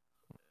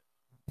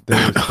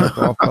 There's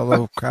all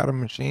fellow Kratom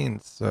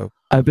machines. So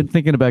I've been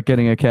thinking about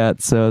getting a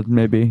cat. So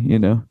maybe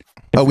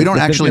Oh, we don't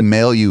actually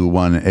mail you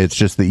one. It's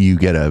just that you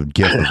get a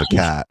gift of a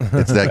cat.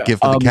 It's that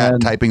gift of the cat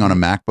typing on a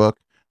MacBook.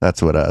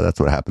 That's what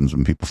happens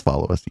when people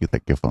follow us. You get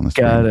that gift on the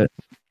screen.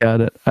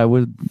 Got it. I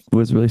was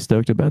really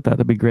stoked about that.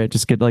 That'd be great.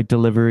 Just get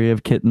delivery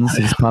of kittens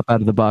and just pop out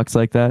of the box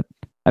like that.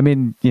 I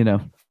mean,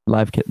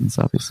 live kittens,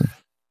 obviously.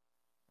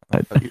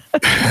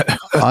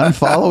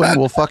 Unfollowing?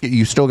 Well, fuck it.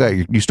 You still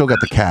got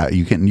the cat.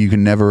 You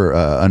can never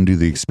undo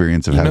the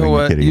experience of having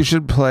a kitty. You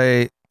should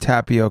play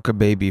Tapioca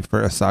Baby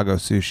for Asago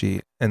Sushi,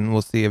 and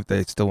we'll see if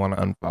they still want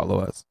to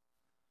unfollow us.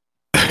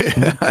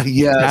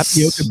 Yes.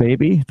 Tapioca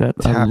Baby.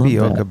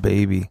 Tapioca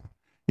Baby.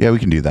 Yeah, we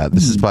can do that.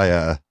 This is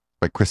by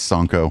Chris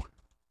Sonko.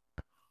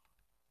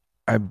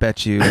 I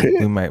bet you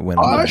we might win.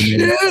 Oh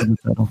shit!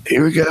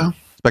 Here we go.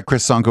 By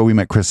Chris Sonko. We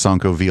met Chris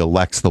Sonko via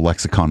Lex, the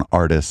Lexicon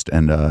artist,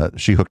 and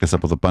she hooked us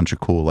up with a bunch of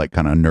cool,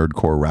 kind of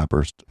nerdcore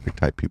rappers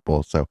type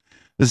people. So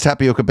this is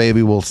Tapioca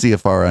Baby. We'll see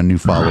if our new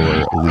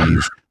follower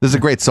leaves. This is a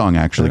great song,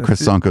 actually.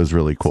 Chris Sonko is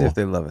really cool. See if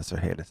they love us or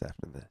hate us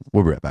after this.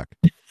 We'll be right back.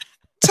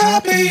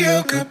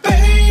 Tapioca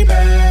baby,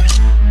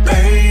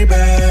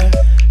 baby,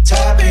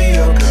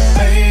 tapioca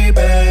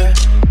baby,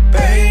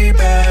 baby,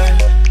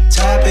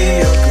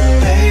 tapioca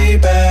baby,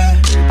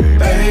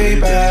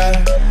 baby,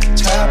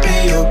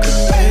 tapioca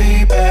baby,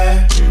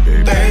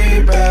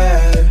 baby,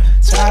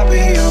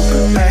 tapioca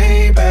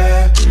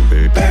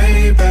baby, baby,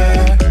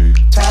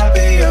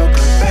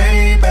 tapioca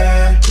baby,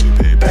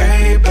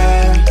 baby,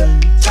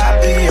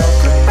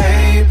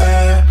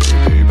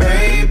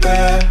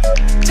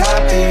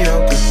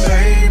 tapioca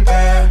baby,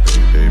 baby, tapioca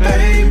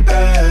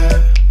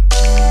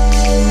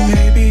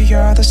baby,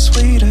 you're the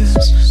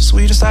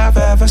sweetest I've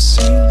ever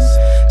seen.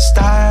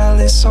 Style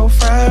is so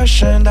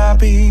fresh and I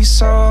be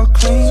so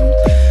clean.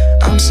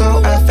 I'm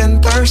so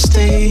effing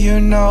thirsty, you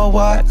know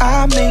what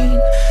I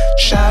mean.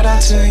 Shout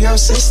out to your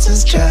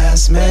sisters,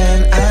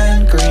 Jasmine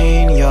and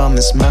Green. You're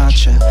Miss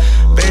Matcha,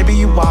 baby,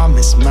 you are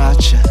Miss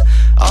Matcha.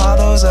 All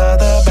those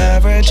other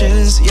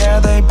beverages, yeah,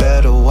 they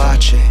better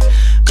watch it.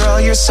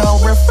 Girl, you're so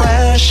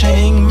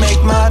refreshing,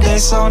 make my day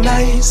so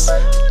nice,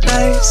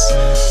 nice.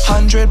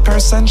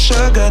 100%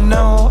 sugar,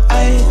 no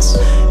ice.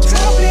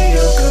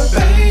 Tapioca,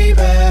 baby,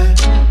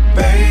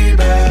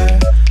 baby.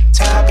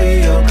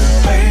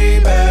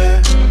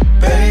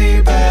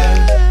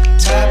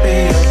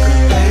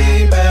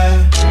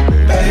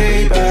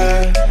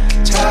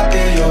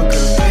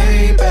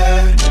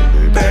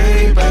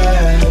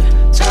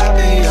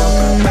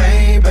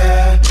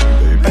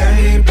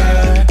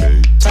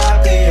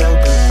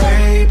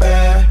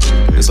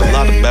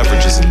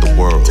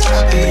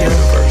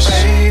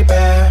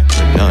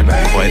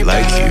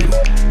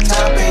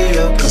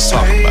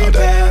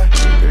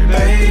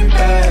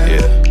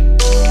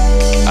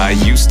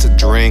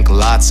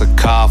 cups of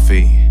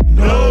coffee.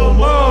 No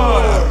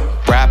more.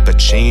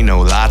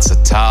 Frappuccino, lots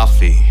of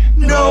toffee.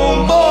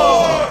 No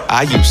more.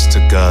 I used to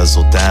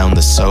guzzle down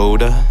the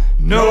soda.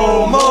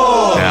 No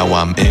more. Now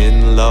I'm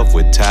in love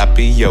with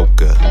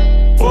tapioca.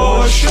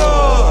 For sure.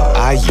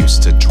 I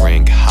used to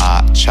drink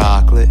hot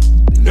chocolate.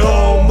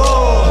 No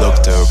more.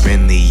 Looked her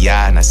in the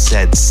eye and I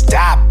said,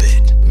 stop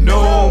it.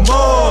 No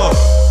more.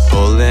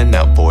 Pulling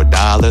out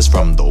 $4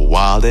 from the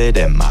wallet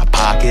in my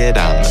pocket.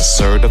 I'm a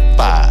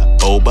certified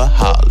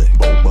bobaholic.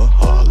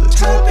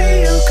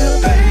 Tapioca,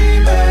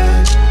 baby,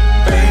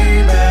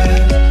 baby.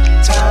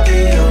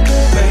 Tapioca,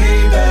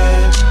 baby,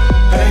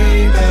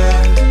 baby.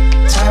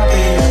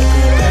 Tapioca,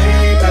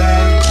 baby,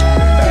 baby.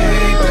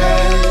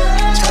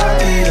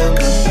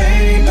 Tapioca,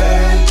 baby,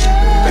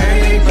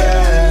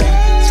 baby.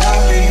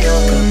 Tapioca,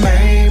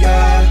 baby, baby.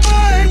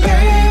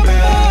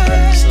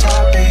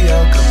 Tapioca, baby, baby.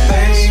 Tapioca,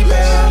 baby,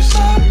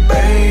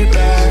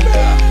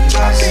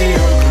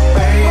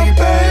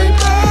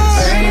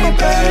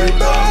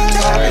 baby.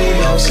 Tapioca,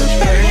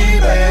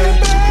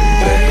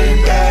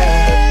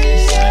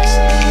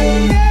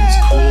 It's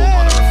cool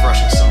on a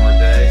refreshing summer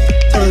day.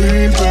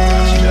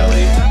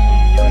 Jelly,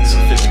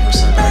 some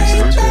 50% ice.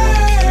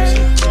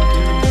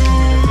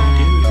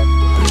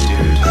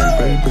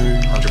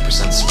 Dude,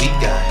 100% sweet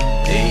guy.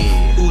 Hey,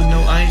 Ooh, no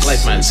ice.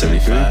 Like mine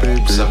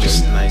 75. so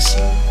just nice,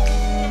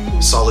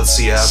 solid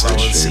C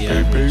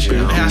average.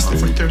 I asked them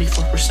for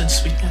 34%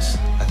 sweetness.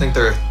 I think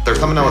they're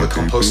coming out with a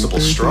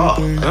compostable straw. I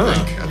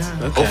think.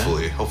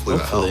 okay. Hopefully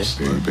that helps.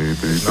 But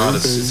no,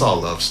 it's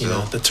all love You still.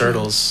 know, the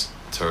turtles.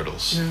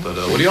 Turtles. But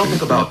what do y'all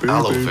think about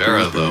aloe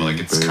vera though? Like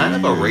it's kind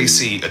of a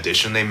racy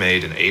addition they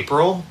made in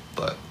April,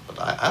 but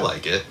I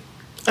like it.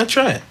 I'd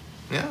try it.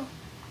 Yeah.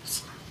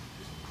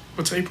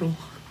 What's April?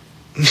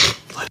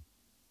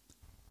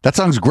 That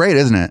song's great,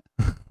 isn't it?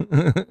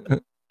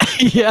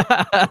 Yeah,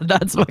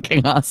 that's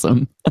fucking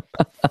awesome.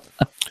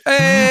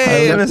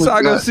 Hey, and love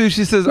Asago that.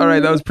 Sushi says, all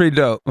right, that was pretty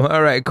dope.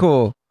 All right,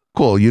 cool.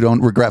 Cool. You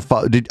don't regret.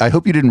 I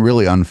hope you didn't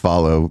really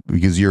unfollow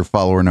because you're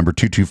follower number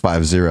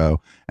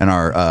 2250, and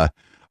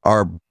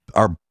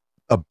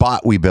a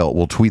bot we built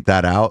will tweet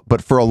that out.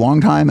 But for a long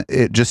time,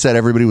 it just said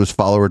everybody was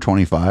follower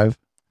 25,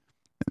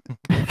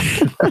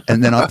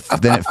 and then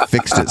it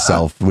fixed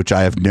itself, which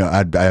I have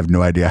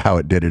no idea how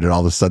it did it. It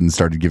all of a sudden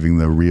started giving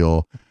the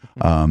real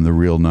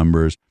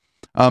numbers.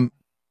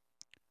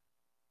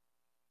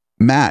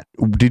 Matt,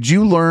 did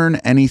you learn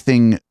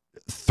anything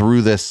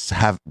through this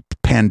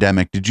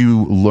pandemic? Did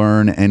you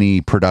learn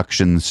any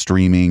production,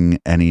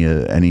 streaming, any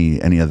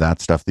of that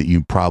stuff that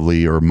you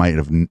probably or might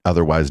have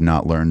otherwise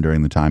not learned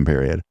during the time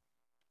period?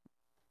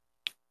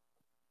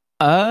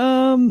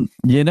 Not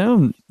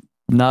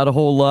a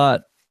whole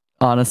lot,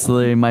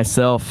 honestly.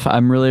 Myself,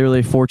 I'm really,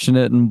 really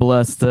fortunate and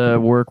blessed to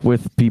work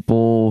with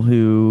people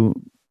who,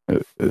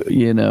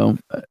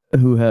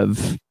 who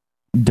have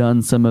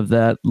done some of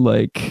that,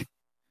 like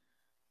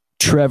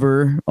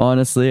Trevor.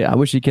 Honestly, I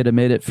wish he could have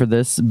made it for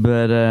this,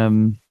 but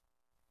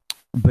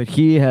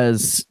he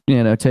has,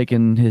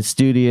 taken his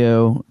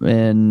studio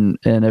and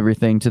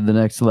everything to the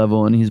next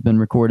level, and he's been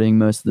recording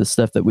most of the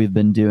stuff that we've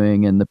been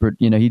doing, and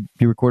he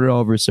recorded all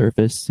over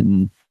Surface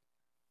and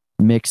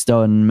mixed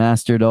and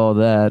mastered all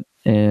that,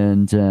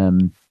 and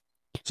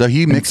so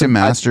he mixed and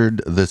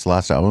mastered this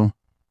last album.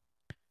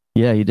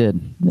 Yeah, he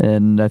did,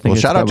 and I think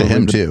shout out to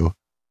him too.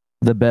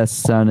 The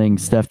best sounding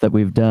stuff that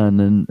we've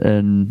done,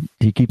 and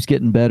he keeps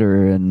getting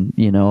better, and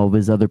all of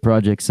his other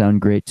projects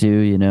sound great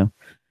too.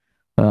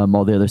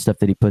 All the other stuff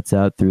that he puts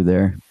out through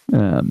there,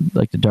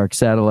 like the Dark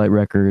Satellite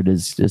record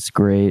is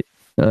great.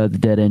 The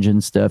Dead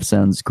Engine stuff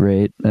sounds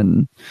great,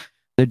 and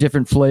they're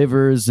different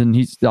flavors, and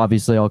he's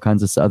obviously all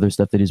kinds of other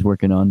stuff that he's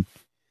working on.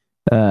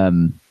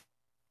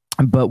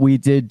 But we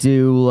did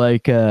do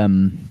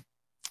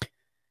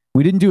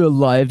we didn't do a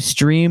live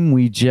stream.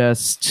 We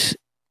just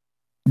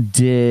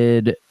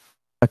did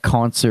a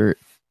concert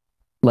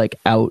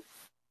out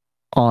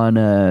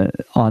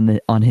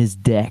on his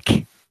deck,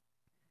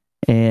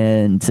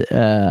 and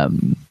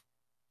that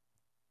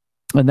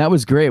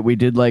was great. We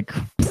did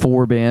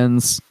 4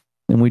 bands,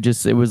 and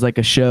it was like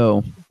a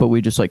show, but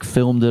we just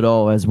filmed it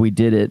all as we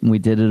did it, and we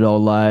did it all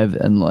live,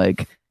 and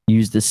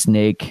used a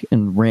snake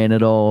and ran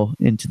it all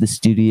into the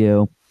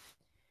studio,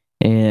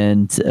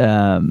 and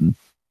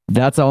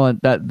that's all on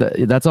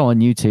that's all on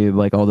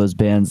YouTube. All those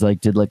bands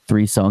did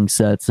 3 song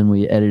sets, and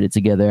we edited it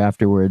together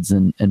afterwards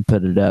and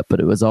put it up,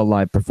 but it was all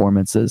live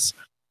performances,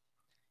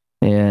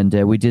 and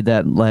we did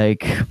that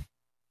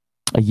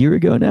a year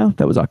ago now.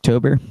 That was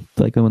October,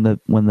 when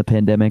the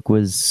pandemic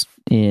was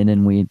in,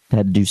 and we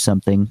had to do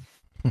something.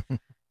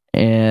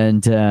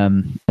 And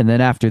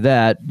then after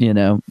that,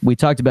 we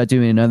talked about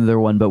doing another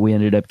one, but we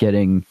ended up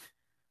getting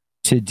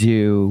to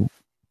do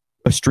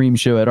a stream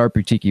show at Art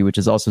Boutique, which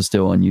is also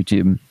still on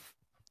YouTube.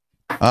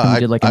 I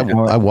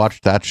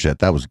watched that shit.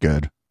 That was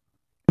good.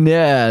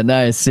 Yeah,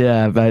 nice.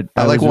 Yeah,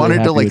 I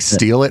wanted to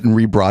steal it and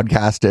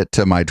rebroadcast it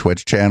to my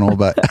Twitch channel,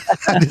 but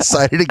I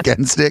decided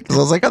against it because I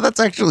was like, "Oh, that's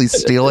actually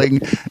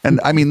stealing."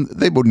 And I mean,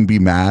 they wouldn't be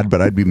mad,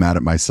 but I'd be mad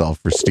at myself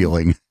for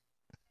stealing.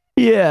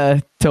 Yeah,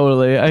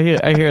 totally.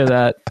 I hear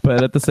that,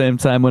 but at the same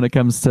time, when it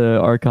comes to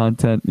our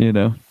content,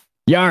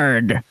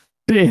 yarg,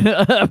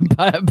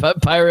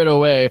 pirate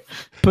away,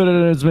 put it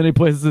in as many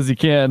places as you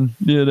can.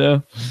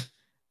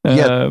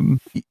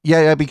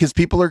 Yeah, because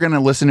people are going to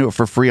listen to it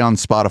for free on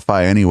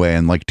Spotify anyway,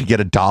 and like to get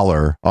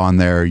 $1 on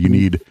there, you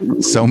need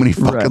so many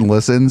fucking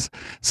listens.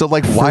 So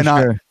like, why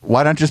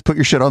not just put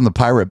your shit on the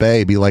Pirate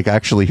Bay? Be like,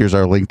 actually, here's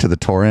our link to the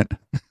torrent.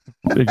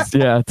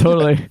 Yeah,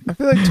 totally. I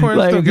feel like torrents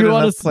Like, don't if get you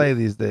wanna enough play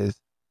these days.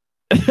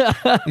 You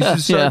should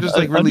start just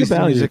like releasing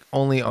undervalued. music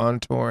only on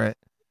torrent.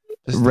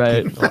 Just to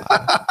Right. keep it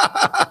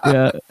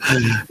alive.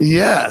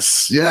 Yeah.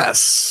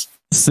 Yes.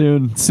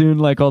 Soon,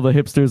 like all the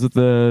hipsters with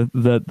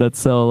that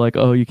sell like,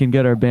 oh, you can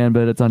get our band,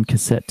 but it's on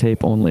cassette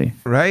tape only.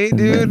 Right, And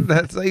dude? then-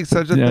 That's like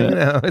such a thing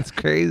now. It's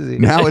crazy.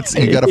 Now it's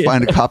you got to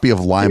find a copy of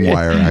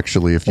LimeWire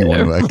actually if you want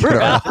to get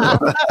our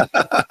album.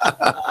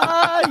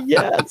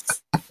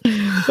 Yes.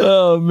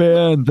 Oh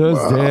man, those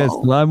days,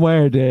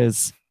 LimeWire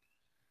days.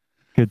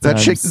 Good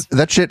times.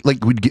 That shit, like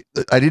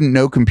I didn't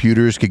know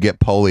computers could get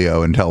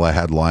polio until I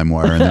had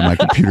LimeWire, and then my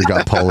computer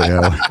got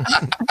polio.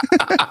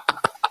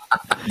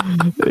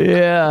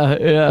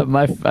 Yeah.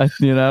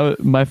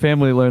 My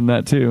family learned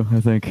that too. I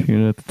think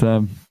at the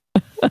time.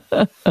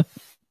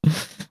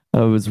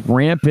 I was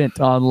rampant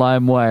on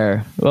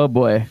LimeWire. Oh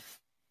boy.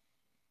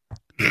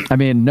 I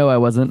mean, no, I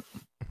wasn't.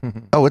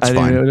 Oh, it's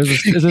fine.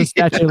 There's a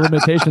statute of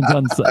limitations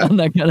on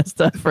that kind of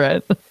stuff,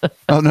 right?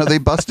 Oh no, they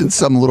busted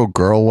some little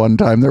girl one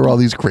time. There were all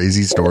these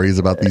crazy stories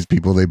about these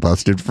people they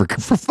busted for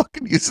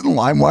fucking using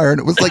LimeWire, and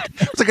it was like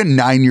a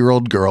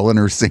 9-year-old girl and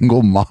her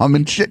single mom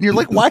and shit. And you're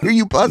like, why are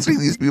you busting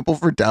these people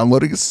for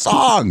downloading a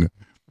song?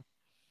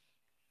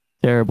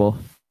 Terrible.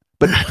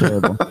 But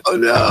Terrible. Oh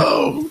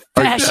no.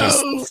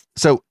 Fascists.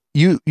 so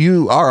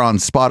you are on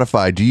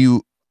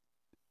Spotify.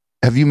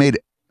 Have you made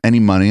any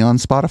money on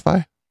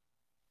Spotify?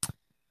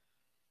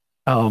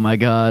 Oh my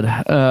god.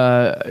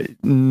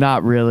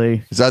 Not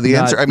really. Is that the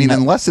answer? I mean,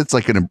 unless it's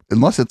like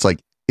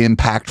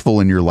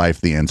impactful in your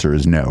life, the answer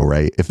is no,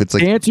 right? If it's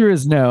like The answer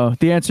is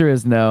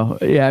no.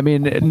 Yeah, I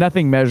mean,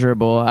 nothing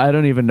measurable. I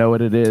don't even know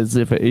what it is.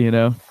 If it,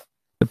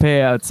 the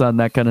payouts on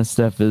that kind of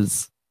stuff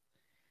is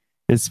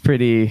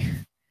pretty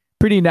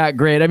not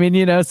great. I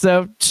mean,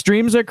 so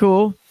streams are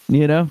cool.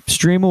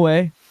 Stream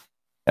away.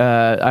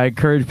 I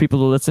encourage people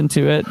to listen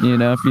to it.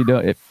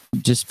 If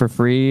just for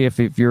free, if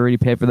you already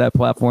pay for that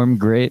platform,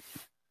 great.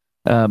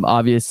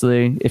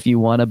 Obviously, if you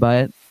want to buy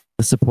it,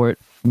 the support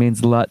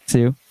means a lot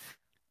too.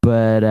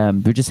 But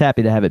we're just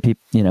happy to have it,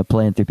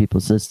 playing through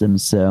people's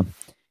systems. So,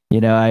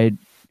 I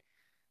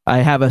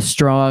have a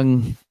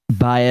strong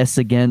bias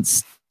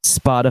against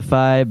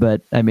Spotify,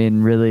 but I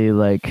mean, really,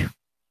 like,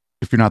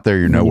 if you're not there,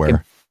 you're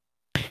nowhere.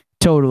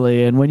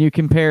 Totally. And when you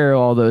compare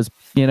all those,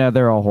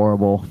 they're all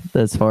horrible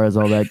as far as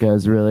all that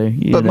goes,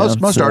 really. But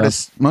most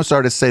artists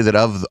say that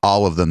of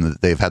all of them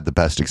that they've had the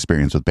best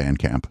experience with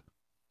Bandcamp.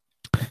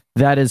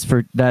 That is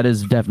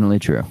definitely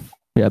true.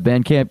 Yeah,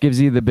 Bandcamp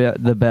gives you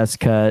the best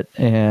cut,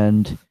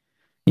 and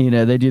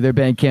they do their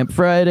Bandcamp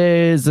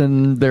Fridays,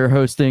 and their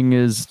hosting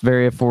is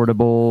very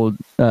affordable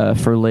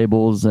for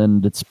labels,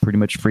 and it's pretty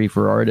much free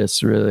for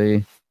artists,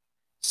 really.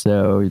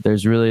 So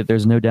there's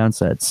no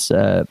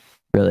downsides.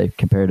 Really,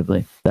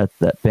 comparatively, that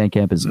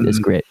Bandcamp is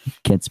great.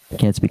 Can't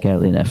speak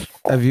highly enough.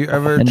 Have you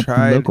ever And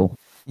tried local.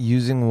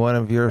 using one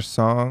of your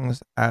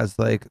songs as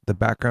like the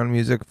background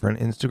music for an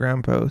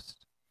Instagram post?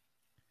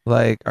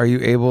 Like, are you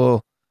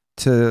able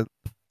to?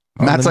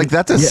 Matt's like,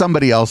 that's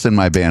somebody else in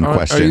my band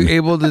question. Are you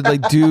able to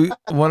like do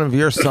one of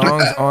your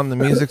songs on the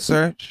music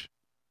search?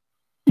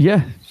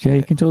 Yeah,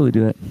 you can totally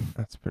do that.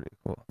 That's pretty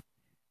cool.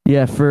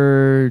 Yeah,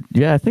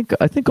 I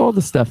think all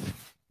the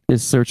stuff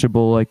is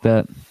searchable like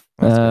that.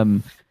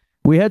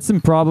 We had some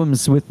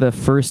problems with the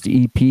first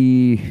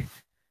EP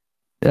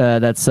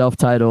that's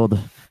self-titled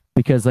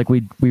because like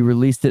we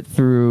released it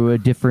through a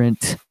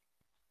different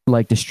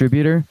like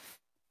distributor,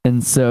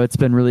 and so it's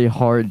been really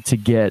hard to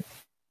get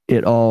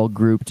it all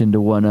grouped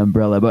into one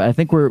umbrella. But I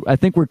think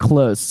we're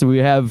close. So we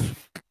have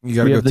You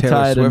gotta go the Taylor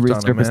tide and Swift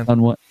on it, resurfaced man.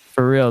 on one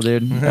for real,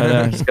 dude.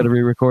 I just got to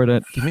re-record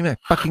it. Give me my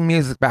fucking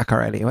music back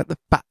already. What the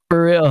fuck?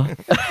 For real.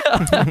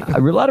 I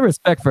have a lot of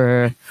respect for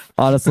her,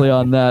 honestly,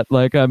 on that.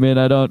 Like, I mean,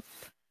 I don't,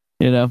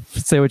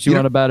 say what you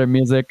want about her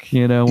music,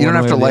 You don't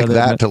have to like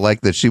that to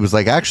like that she was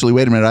like, actually,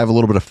 wait a minute, I have a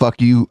little bit of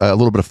fuck you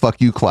clout,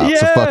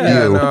 so fuck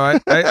Yeah, you. no,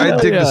 I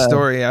dig the yeah.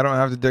 story. I don't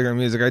have to dig her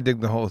music. I dig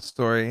the whole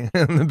story.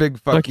 The big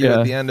fuck you yeah.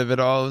 at the end of it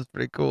all was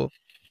pretty cool.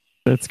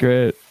 That's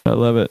great. I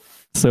love it.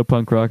 So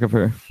punk rock of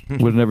her.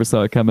 Would have never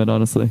saw it coming,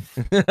 honestly.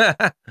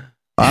 I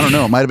don't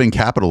know. It might have been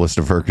capitalist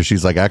of her because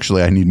she's like,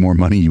 actually, I need more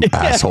money, you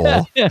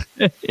asshole. Yeah.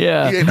 You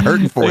ain't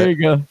hurting for There it.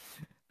 you go.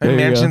 Her There you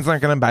mansion's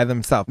not gonna buy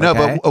themselves. No,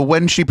 okay? but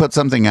when she put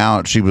something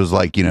out, she was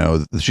like,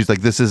 she's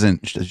like,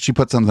 she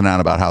put something out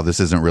about how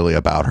this isn't really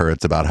about her.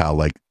 It's about how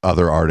like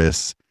other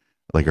artists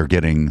like are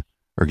getting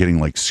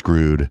like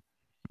screwed.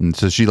 And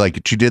so she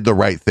did the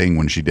right thing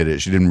when she did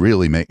it. She didn't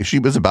really she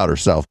was about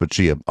herself, but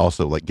she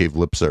also like gave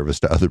lip service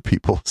to other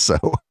people. So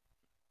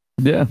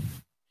Yeah.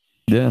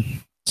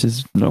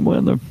 she's normally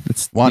on the.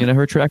 It's Juan-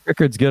 her track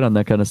record's good on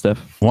that kind of stuff.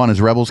 Juan,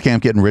 is Rebels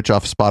Camp getting rich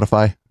off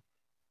Spotify?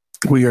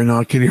 We are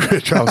not getting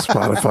rich off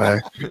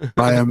Spotify.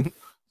 I am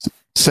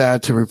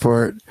sad to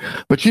report.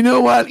 But you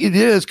know what? It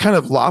is kind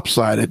of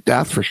lopsided.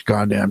 That's for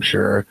goddamn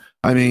sure.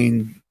 I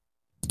mean,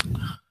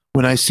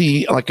 when I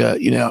see like a,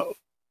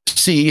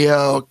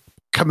 CEO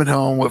coming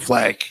home with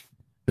like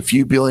a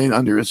few billion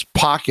under his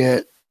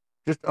pocket.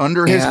 Just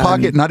under his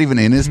pocket, not even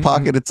in his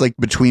pocket. It's like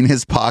between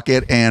his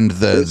pocket and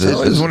I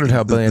always wondered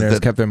how billionaires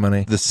kept their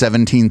money. The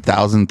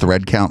 17,000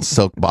 thread count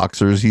silk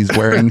boxers he's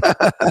wearing.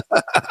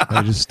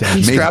 I just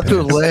He strapped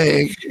to a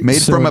leg.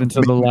 Made from into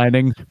the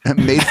lining.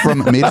 made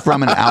from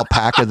an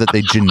alpaca that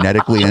they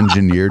genetically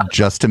engineered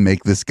just to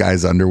make this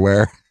guy's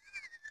underwear.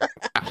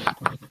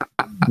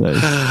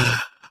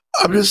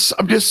 Nice.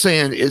 I'm just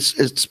saying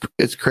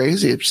it's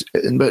crazy.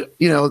 But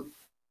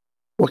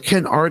what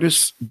can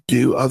artists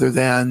do other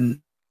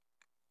than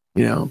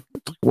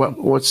what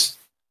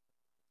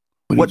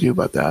do you do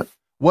about that?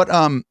 What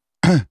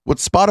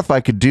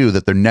Spotify could do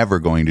that they're never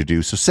going to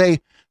do. So say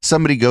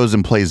somebody goes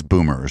and plays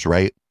Boomers,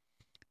 right?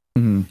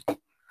 Mm-hmm.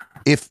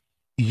 If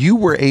you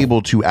were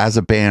able to, as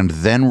a band,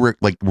 then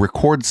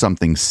record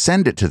something,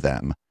 send it to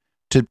them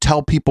to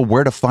tell people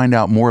where to find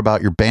out more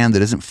about your band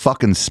that isn't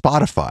fucking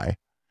Spotify,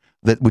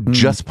 that would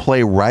just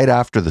play right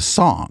after the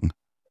song.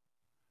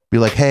 Be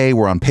like, hey,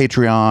 we're on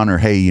Patreon, or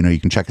hey, you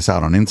can check us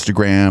out on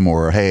Instagram,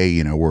 or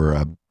hey, we're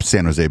a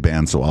San Jose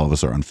band, so all of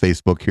us are on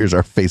Facebook. Here's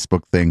our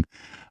Facebook thing.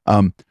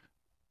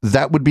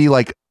 That would be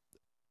like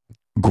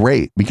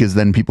great, because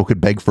then people could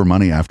beg for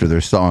money after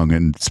their song,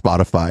 and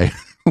Spotify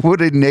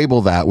would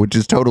enable that, which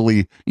is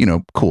totally,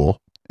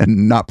 cool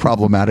and not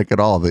problematic at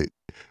all.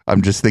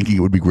 I'm just thinking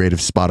it would be great if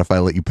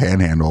Spotify let you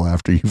panhandle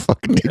after you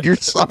fucking did your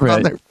song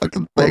on their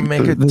fucking Or thing.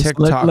 make a Just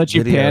TikTok let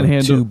you video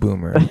panhandle. to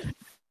Boomer.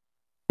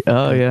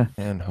 Oh yeah.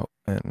 And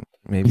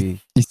maybe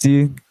You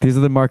see, these are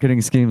the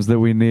marketing schemes that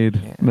we need.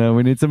 Yeah. No,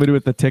 we need somebody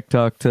with the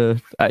TikTok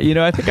to. I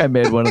think I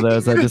made one of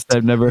those.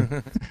 I've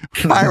never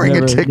Hiring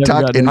a never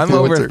TikTok gotten- I'm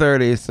over influencer.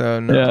 30, so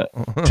no. Yeah.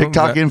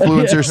 TikTok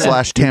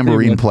influencer /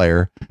 tambourine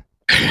player.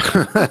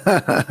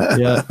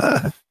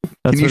 Yeah.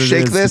 That's Can you what it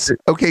shake is. this?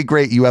 Okay,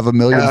 great. You have 1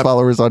 million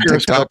followers on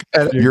TikTok.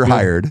 Periscope. You're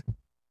hired.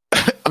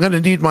 I'm going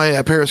to need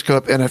my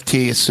Periscope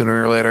NFT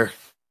sooner or later.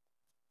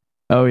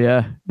 Oh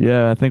yeah,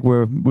 yeah. I think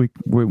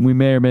we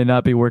may or may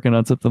not be working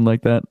on something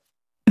like that.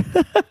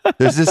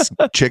 There's this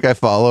chick I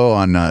follow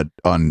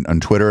on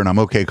Twitter, and I'm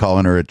okay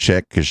calling her a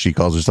chick because she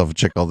calls herself a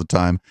chick all the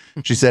time.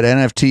 She said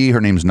NFT.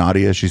 Her name's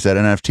Nadia. She said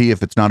NFT.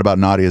 If it's not about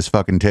Nadia's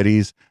fucking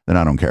titties, then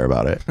I don't care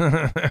about it.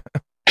 I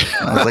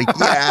was like,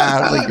 yeah.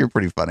 I was like, you're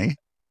pretty funny.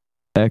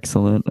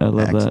 Excellent. I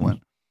love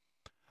Excellent.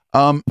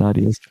 that.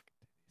 Nadia's.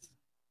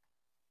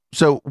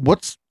 So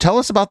tell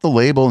us about the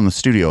label and the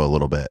studio a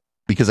little bit,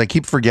 because I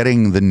keep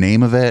forgetting the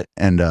name of it,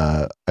 and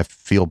I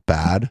feel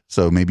bad.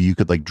 So maybe you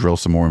could drill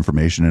some more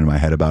information into my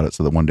head about it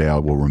so that one day I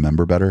will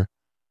remember better.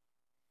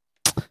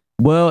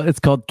 Well,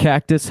 it's called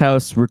Cactus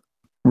House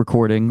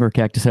Recording or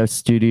Cactus House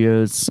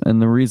Studios,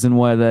 and the reason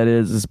why that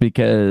is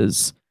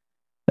because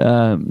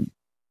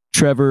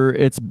Trevor,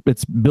 it's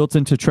built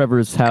into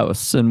Trevor's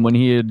house, and when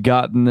he had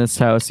gotten this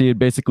house, he had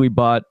basically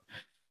bought,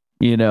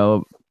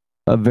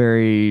 a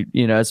very,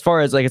 as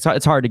far as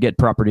it's hard to get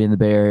property in the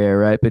Bay Area,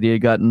 right? But he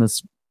had gotten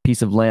this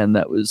piece of land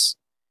that was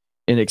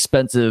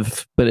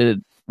inexpensive, but it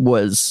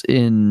was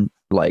in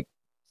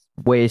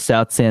way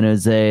South San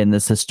Jose in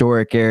this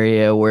historic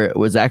area where it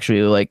was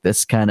actually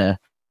this kind of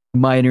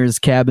miner's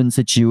cabin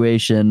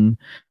situation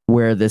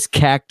where this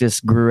cactus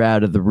grew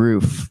out of the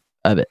roof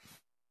of it.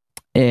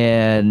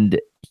 And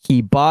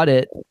he bought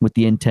it with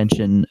the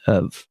intention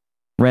of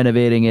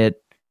renovating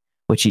it,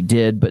 which he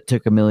did, but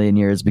took a million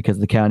years because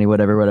the county,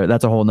 whatever.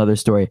 That's a whole nother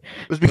story.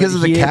 It was because But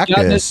of the he had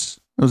gotten cactus.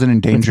 It was an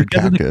endangered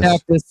because of the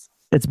cactus. cactus.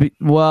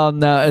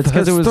 No, it's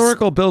because it was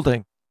historical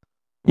building.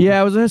 Yeah,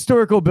 it was a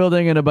historical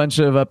building, and a bunch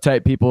of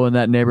uptight people in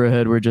that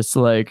neighborhood were just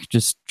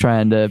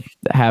trying to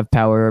have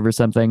power over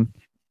something.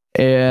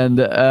 And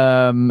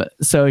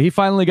so he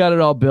finally got it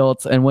all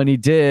built, and when he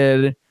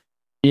did,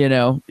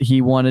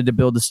 he wanted to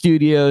build a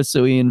studio,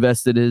 so he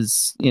invested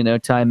his,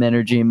 time,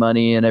 energy,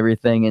 money, and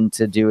everything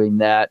into doing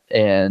that.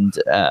 And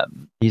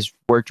he's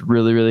worked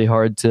really, really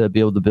hard to be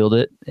able to build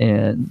it.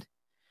 And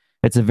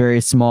it's a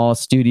very small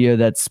studio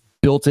that's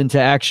built into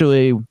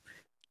actually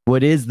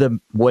what is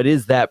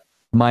that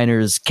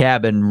miner's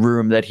cabin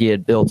room that he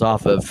had built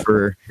off of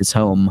for his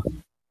home.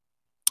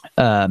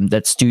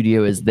 That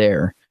studio is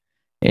there,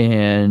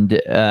 and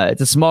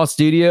it's a small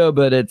studio,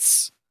 but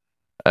it's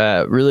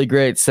really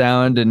great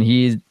sound, and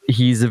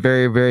he's a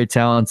very, very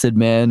talented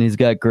man. He's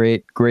got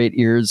great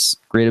ears,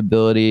 great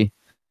ability.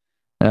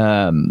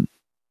 I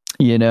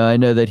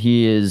know that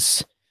he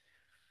is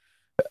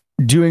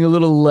doing a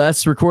little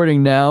less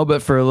recording now,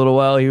 but for a little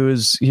while he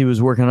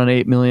was working on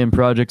 8 million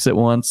projects at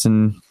once,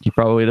 and he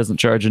probably doesn't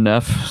charge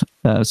enough.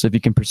 So if you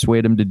can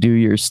persuade him to do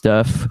your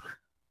stuff,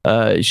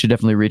 you should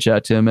definitely reach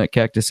out to him at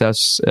Cactus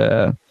House.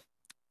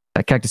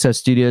 At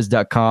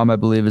cactushousestudios.com, I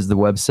believe, is the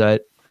website.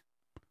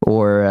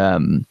 Or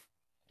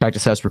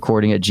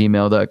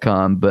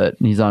cactushouserecording@gmail.com, but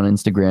he's on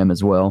Instagram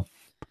as well.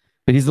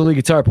 But he's the lead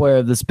guitar player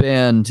of this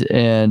band,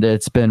 and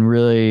it's been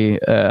really,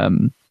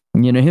 him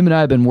and I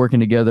have been working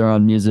together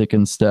on music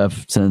and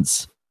stuff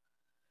since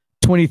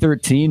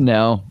 2013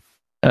 now.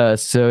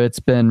 So it's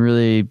been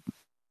really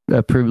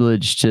a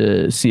privilege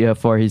to see how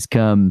far he's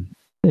come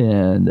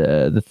and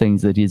the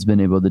things that he's been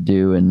able to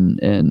do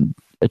and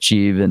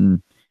achieve.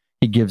 And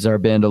he gives our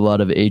band a lot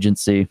of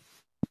agency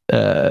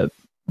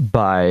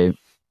by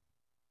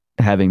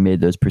having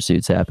made those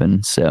pursuits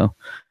happen. So,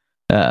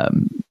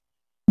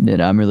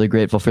 I'm really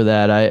grateful for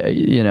that.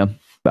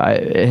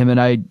 Him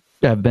and I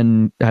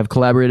have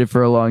collaborated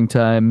for a long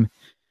time,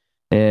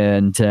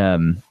 and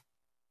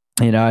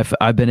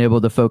I've been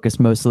able to focus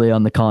mostly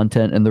on the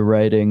content and the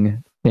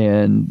writing,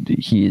 and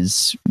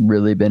he's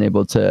really been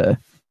able to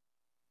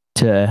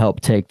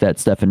help take that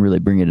stuff and really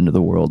bring it into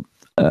the world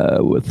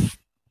with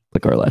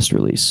like our last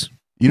release.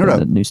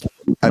 New stuff.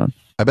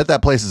 I bet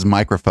that place is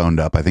microphoned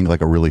up. I think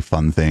like a really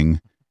fun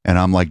thing. And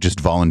I'm like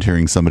just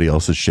volunteering somebody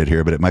else's shit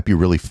here, but it might be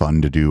really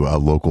fun to do a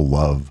local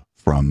love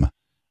from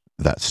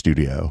that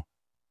studio.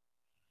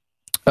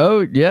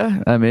 Oh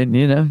yeah, I mean,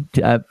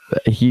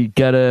 he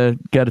gotta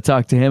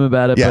talk to him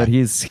about it, but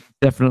he's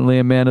definitely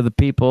a man of the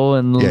people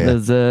and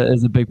is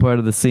a big part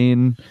of the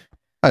scene.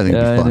 I think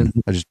it'd be fun.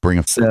 I just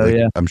bring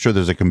I'm sure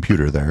there's a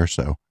computer there,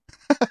 so.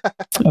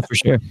 Oh, for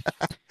sure.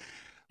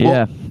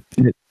 Yeah,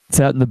 it's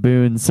out in the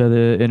boons, so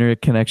the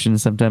internet connection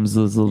sometimes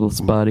is a little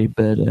spotty,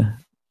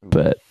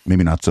 but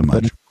maybe not so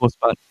much. Cool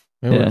spot.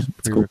 It's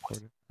cool.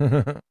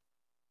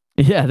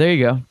 Yeah, there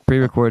you go.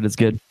 Pre-record is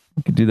good.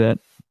 You could do that.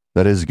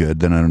 That is good.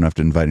 Then I don't have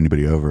to invite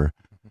anybody over.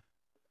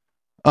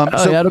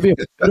 It'll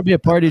be a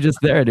party just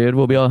there, dude.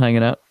 We'll be all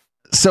hanging out.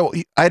 So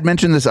I had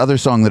mentioned this other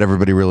song that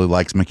everybody really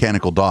likes,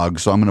 "Mechanical Dog."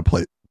 So I'm going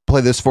to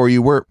play this for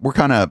you. We're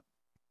kind of,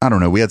 I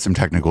don't know. We had some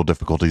technical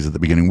difficulties at the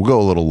beginning. We'll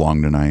go a little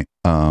long tonight.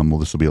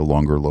 This will be a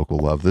longer local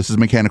love. This is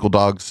 "Mechanical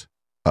Dogs"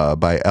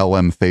 by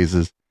LM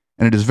Phases,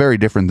 and it is very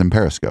different than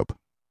Periscope.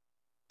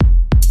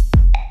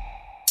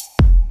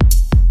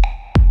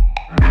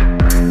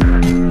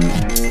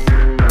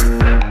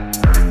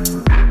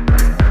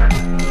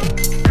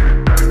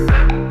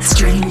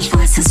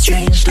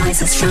 Strange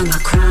noises from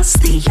across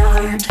the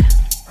yard.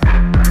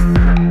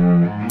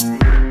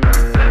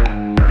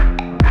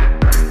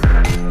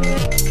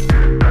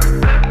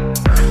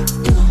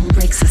 Boom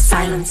breaks the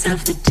silence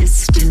of the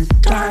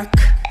distant dark.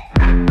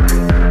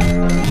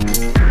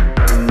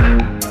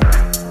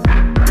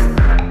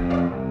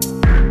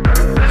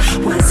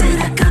 Was it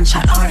a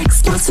gunshot or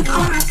explosive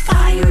or a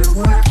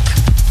firework?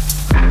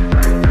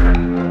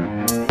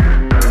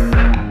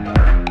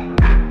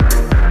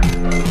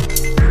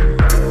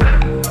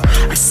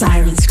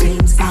 Siren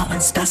screams out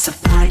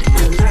unspecified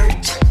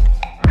alert.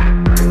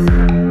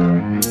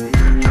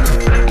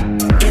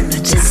 In the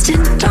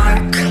distant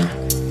dark,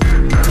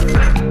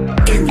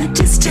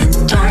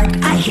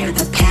 I hear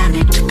the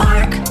panicked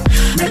bark.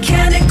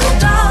 Mechanical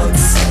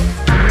dogs,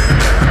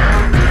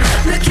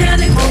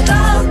 mechanical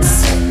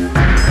dogs.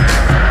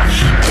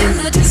 In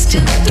the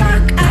distant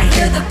dark, I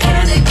hear the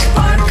panicked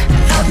bark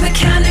of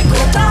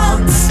mechanical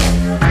dogs.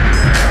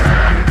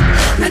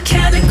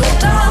 Mechanical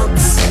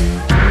dogs.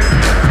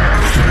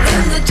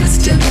 In the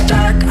distant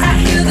dark, I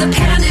hear the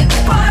panic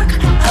bark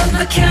of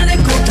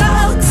mechanical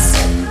dogs.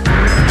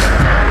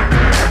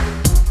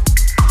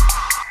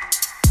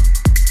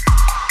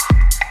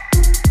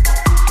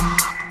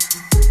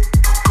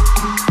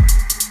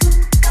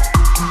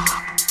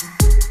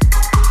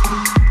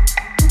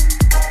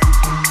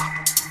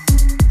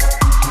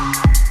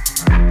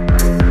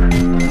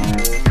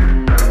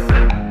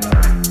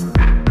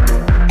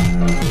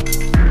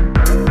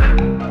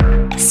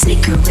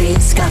 Sneaker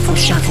waves, scuffle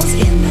shuffles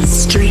in the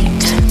street.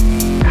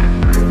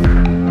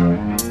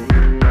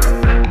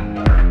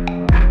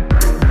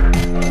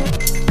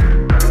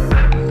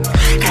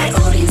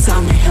 Coyotes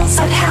on the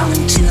hillside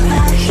howling to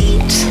the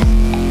heat.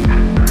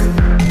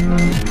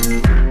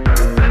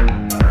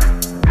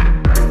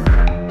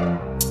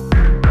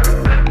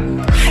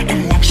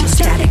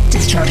 Electrostatic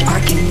discharge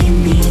arcing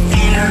in the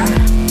air.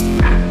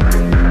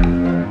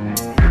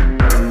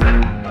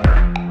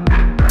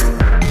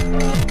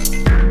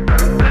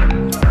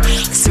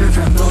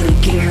 Servo motor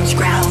gears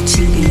growl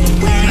to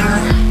beware.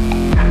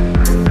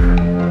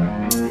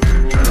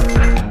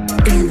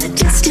 In the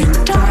distant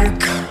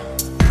dark,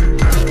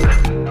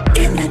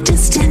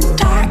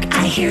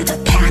 I hear the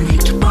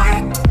panicked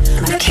bark.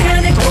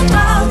 Mechanical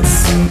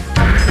dogs,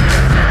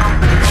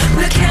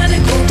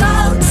 mechanical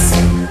dogs.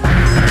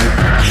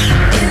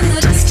 In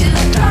the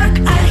distant dark,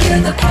 I hear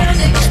the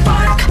panicked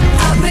bark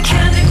of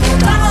mechanical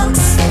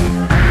dogs.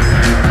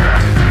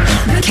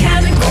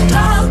 Mechanical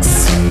dogs.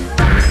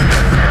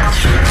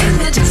 In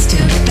the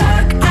distant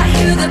dark, I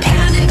hear the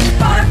panicked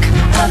bark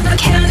of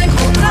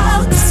mechanical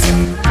dogs.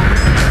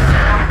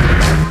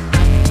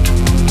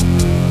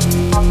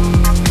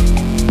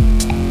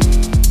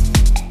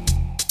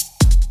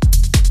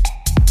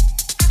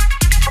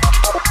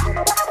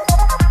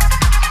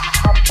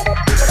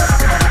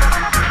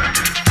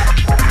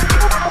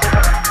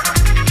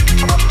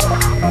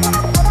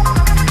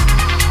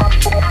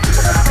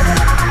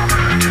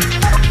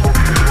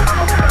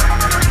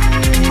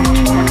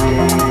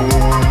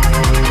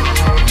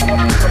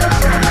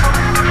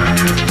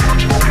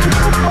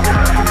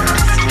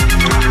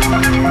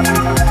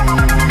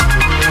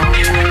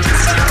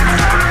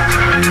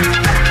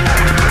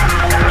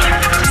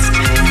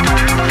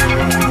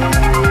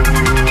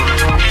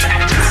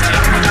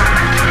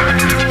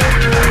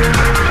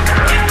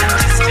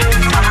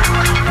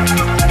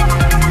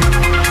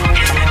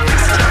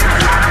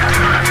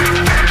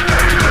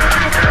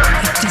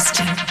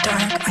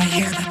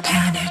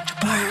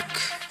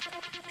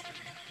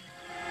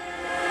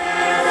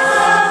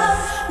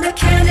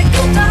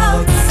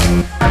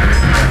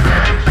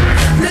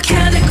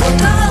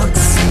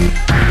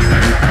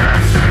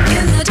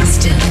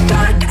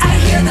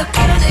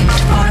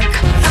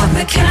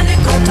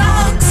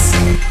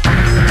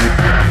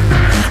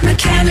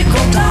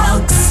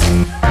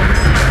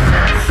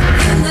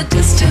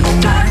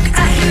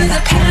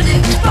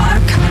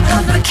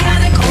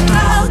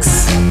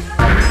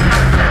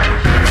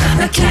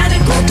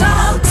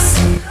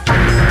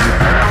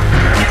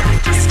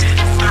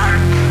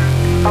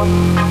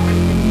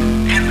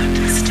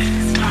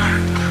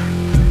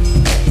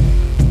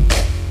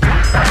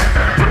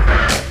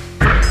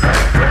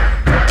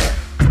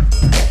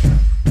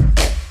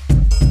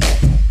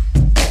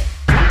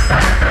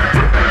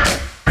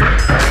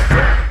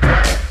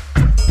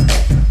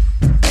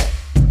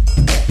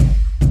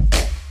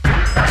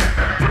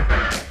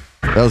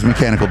 That was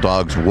Mechanical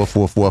Dogs. Woof,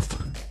 woof, woof.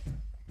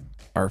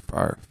 Arf,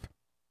 arf.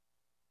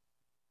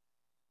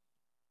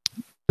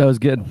 That was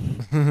good.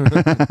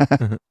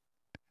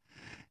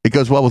 It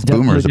goes well with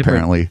Definitely boomers,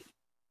 different. apparently.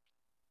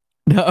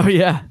 Oh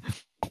yeah,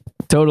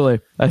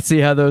 totally. I see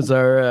how those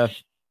are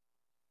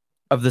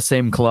of the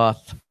same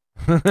cloth.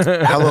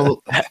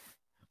 Hello,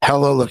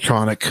 hello,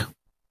 electronic.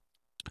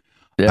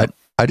 Yeah.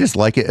 I just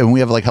like it. And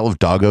we have like hell of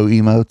doggo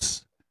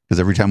emotes because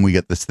every time we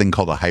get this thing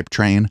called a hype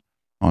train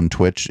on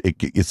Twitch,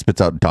 it spits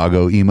out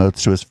doggo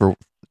emotes to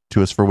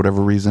us for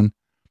whatever reason.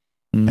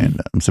 And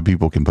so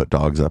people can put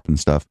dogs up and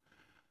stuff.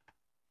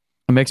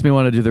 It makes me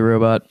want to do the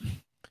robot.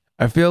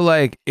 I feel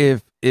like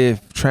if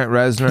Trent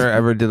Reznor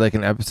ever did like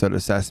an episode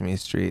of Sesame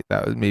Street,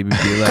 that would maybe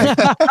be like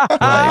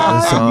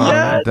the song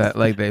Yes. that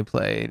like they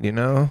played, you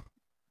know?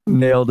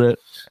 Nailed it.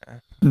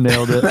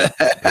 Nihal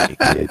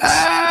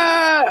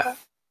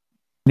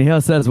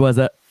says, "Was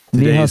that?" Nihal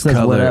Today's says,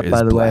 "What color up?" is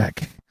By the way.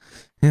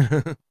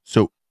 black.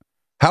 So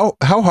how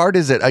hard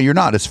is it? You're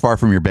not as far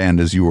from your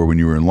band as you were when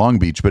you were in Long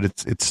Beach, but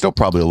it's still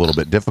probably a little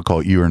bit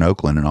difficult. You were in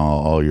Oakland and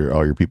all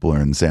your people are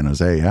in San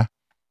Jose, yeah?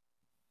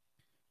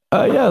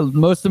 Yeah,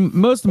 most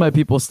of my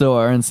people still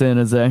are in San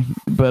Jose,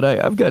 but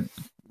I've got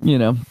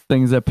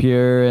things up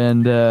here,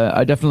 and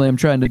I definitely am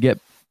trying to get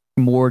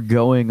more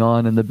going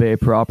on in the Bay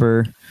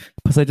proper.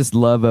 Plus, I just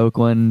love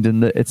Oakland,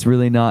 and it's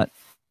really not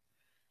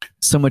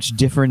so much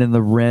different in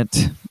the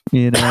rent.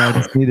 I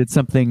just needed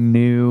something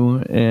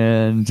new,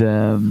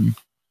 and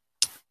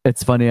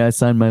it's funny. I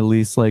signed my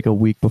lease like a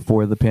week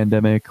before the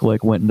pandemic,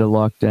 like went into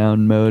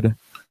lockdown mode,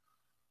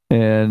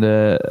 and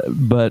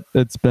but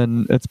it's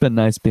been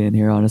nice being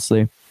here,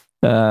 honestly.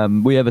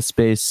 We have a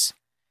space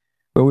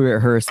where we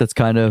rehearse that's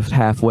kind of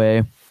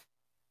halfway,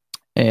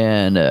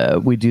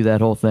 and we do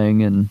that whole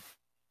thing, and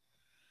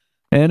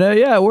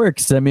yeah, it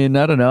works. I mean,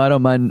 I don't know. I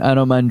don't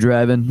mind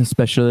driving,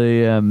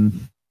 especially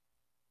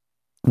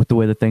with the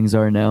way that things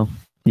are now.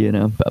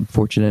 I'm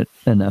fortunate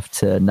enough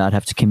to not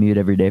have to commute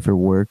every day for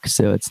work,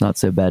 so it's not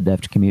so bad to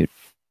have to commute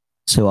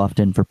so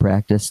often for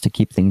practice to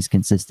keep things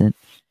consistent.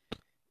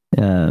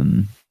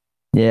 Yeah,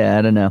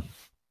 I don't know.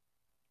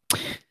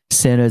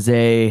 San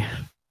Jose,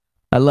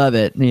 I love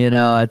it.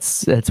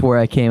 It's where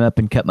I came up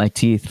and cut my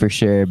teeth for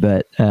sure.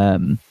 But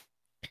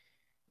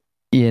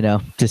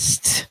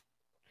just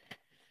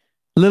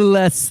a little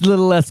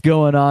less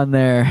going on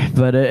there.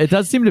 But it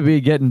does seem to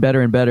be getting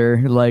better and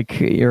better, like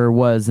it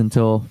was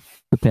until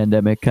the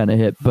pandemic kind of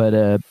hit. But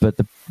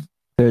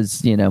there's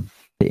the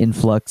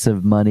influx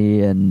of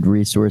money and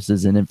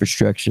resources and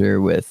infrastructure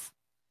with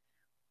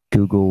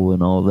Google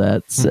and all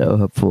that. So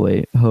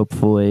hopefully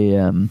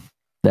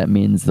that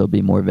means there'll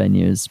be more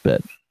venues.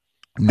 But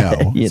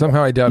No.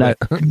 Somehow I doubt it.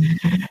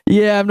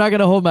 Yeah, I'm not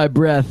gonna hold my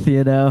breath,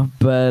 but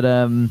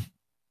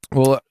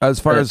Well, as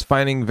far as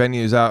finding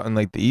venues out in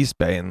like the East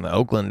Bay and the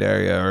Oakland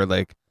area or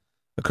like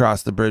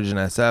across the bridge in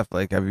SF,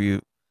 like have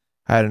you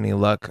had any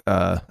luck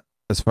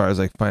as far as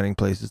like finding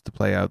places to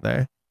play out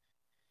there?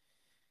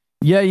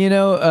 Yeah,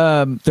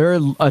 there are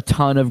a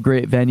ton of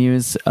great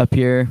venues up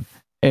here,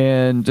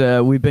 and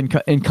we've been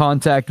in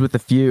contact with a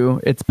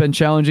few. It's been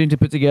challenging to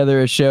put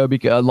together a show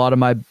because a lot of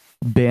my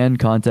band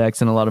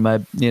contacts and a lot of my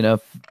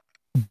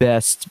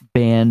best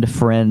band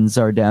friends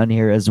are down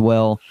here as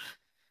well.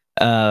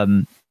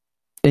 And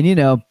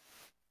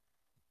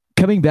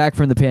coming back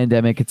from the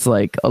pandemic, it's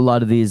like a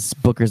lot of these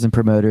bookers and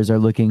promoters are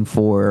looking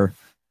for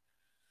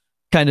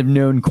kind of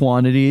known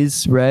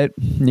quantities, right?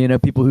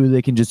 People who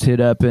they can just hit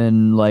up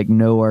and like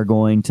know are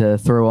going to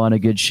throw on a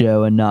good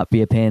show and not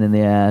be a pain in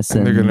the ass,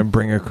 and they're gonna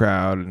bring a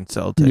crowd and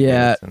sell tickets.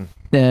 Yeah,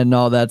 and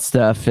all that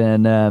stuff,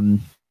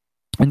 and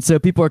so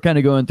people are kind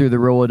of going through the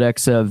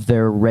Rolodex of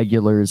their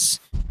regulars,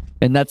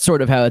 and that's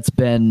sort of how it's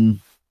been.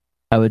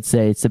 I would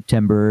say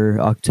September,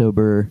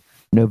 October,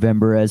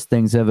 November, as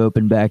things have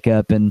opened back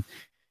up, and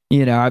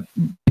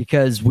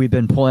because we've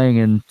been playing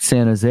in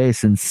San Jose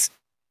since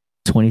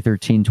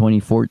 2013,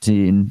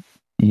 2014,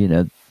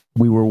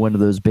 we were one of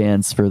those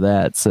bands for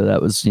that. So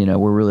that was,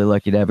 we're really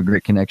lucky to have a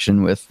great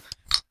connection with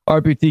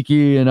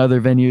RPTiki and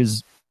other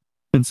venues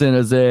in San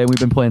Jose. We've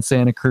been playing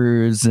Santa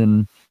Cruz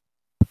and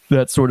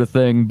that sort of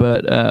thing.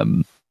 But,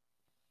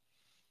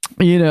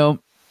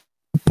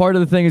 part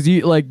of the thing is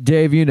like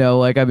Dave,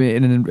 I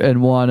mean,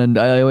 and Juan, and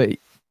I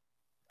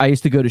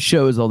used to go to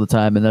shows all the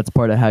time, and that's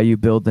part of how you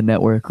build the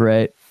network,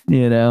 right?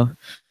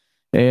 And,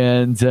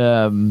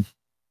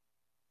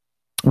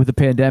 with the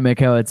pandemic,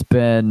 how it's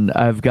been,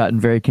 I've gotten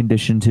very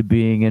conditioned to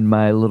being in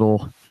my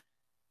little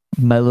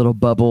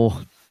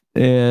bubble,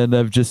 and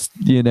I've just,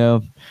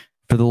 for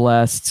the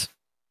last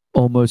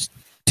almost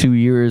 2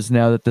 years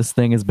now that this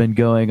thing has been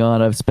going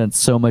on, I've spent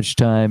so much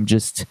time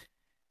just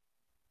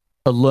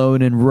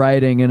alone and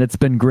writing, and it's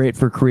been great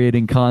for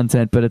creating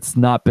content, but it's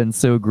not been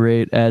so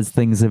great as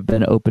things have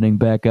been opening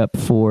back up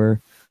for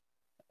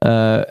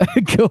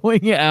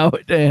going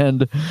out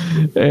and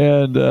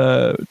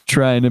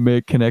trying to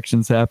make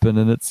connections happen.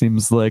 And it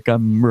seems like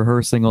I'm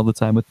rehearsing all the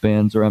time with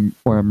bands, or I'm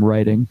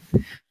writing,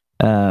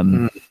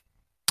 and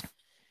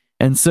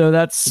so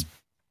that's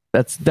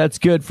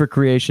good for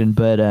creation.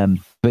 But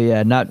but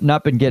yeah,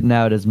 not been getting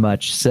out as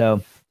much.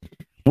 So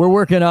we're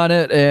working on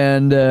it,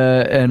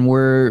 and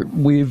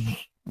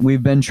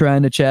we've been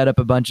trying to chat up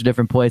a bunch of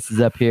different places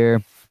up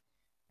here.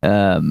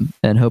 And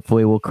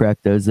hopefully we'll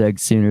crack those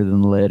eggs sooner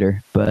than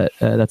later. But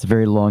that's a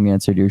very long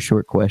answer to your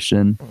short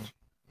question.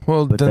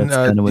 Well, But then,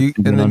 that's kinda what's and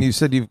going then on. you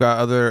said you've got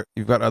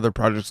other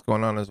projects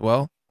going on as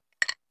well.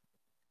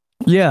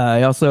 Yeah,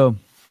 I also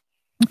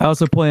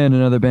play in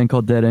another band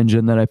called Dead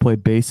Engine that I play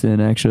bass in,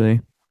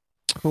 actually.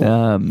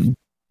 Cool.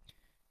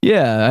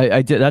 Yeah,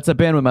 I did. That's a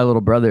band with my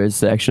little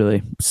brothers,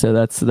 actually. So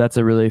that's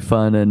a really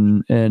fun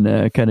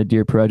and kind of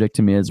dear project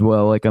to me as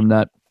well. Like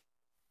I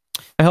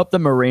help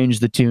them arrange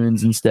the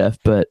tunes and stuff,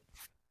 but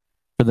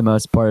for the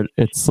most part,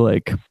 it's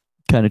like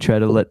kind of try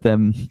to let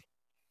them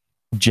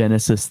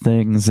Genesis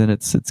things, and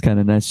it's kind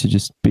of nice to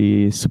just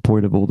be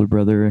supportive older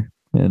brother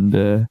and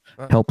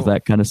help cool.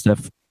 that kind of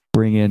stuff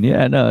bring in.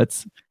 Yeah, no,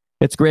 it's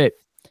great.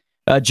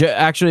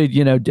 Actually,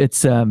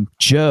 it's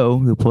Joe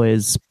who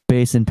plays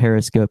bass in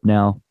Periscope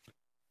now.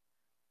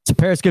 So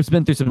Periscope's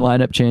been through some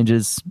lineup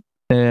changes,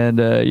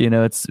 and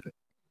it's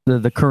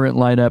the current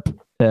lineup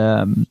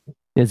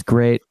is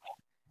great,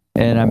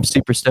 and I'm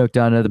super stoked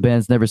on it. The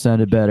band's never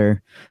sounded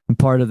better, and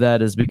part of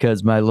that is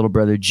because my little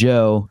brother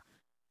Joe,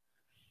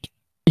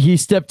 he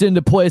stepped in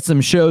to play some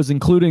shows,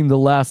 including the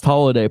last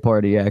holiday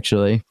party,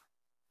 actually,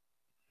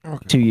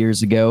 2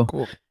 years ago.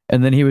 Cool.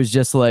 And then he was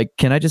just like,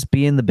 "Can I just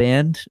be in the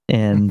band?"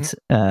 And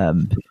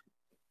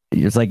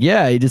he was like,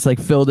 "Yeah." He just like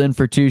filled in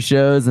for 2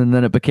 shows, and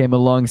then it became a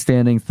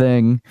long-standing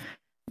thing.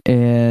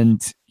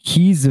 And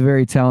he's a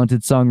very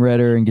talented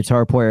songwriter and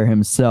guitar player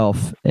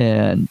himself.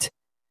 And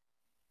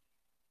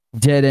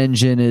Dead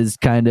Engine is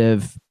kind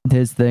of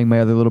his thing. My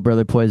other little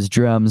brother plays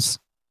drums.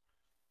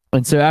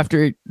 And so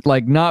after,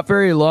 like, not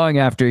very long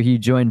after he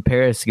joined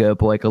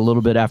Periscope, like a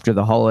little bit after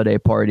the holiday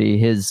party,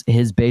 his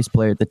bass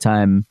player at the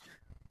time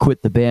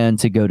quit the band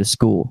to go to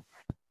school,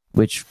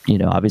 which,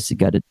 obviously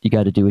you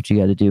got to do what you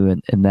got to do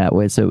in that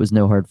way. So it was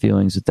no hard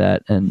feelings with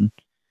that. And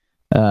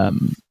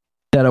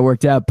that all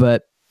worked out.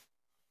 But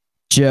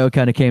Joe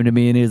kind of came to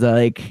me and he was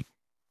like,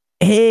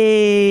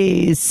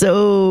 "Hey,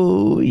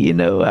 so,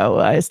 how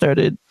I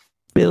started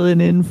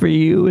filling in for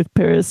you with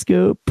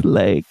Periscope,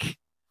 like,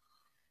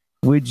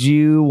 would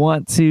you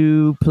want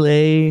to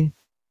play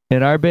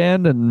in our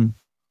band?" And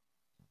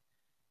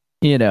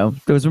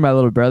those were my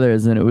little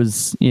brothers, and it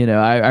was,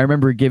 I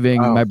remember giving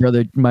my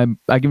brother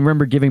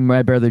giving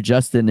my brother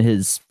Justin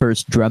his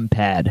first drum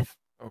pad.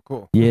 Oh,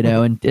 cool.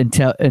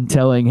 And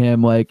telling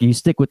him, like, "You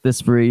stick with this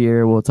for a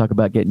year, we'll talk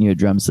about getting you a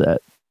drum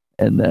set."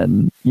 And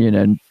then,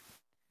 a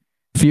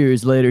few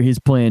years later, he's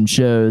playing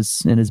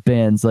shows in his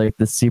band's like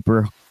the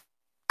super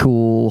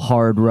cool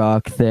hard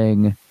rock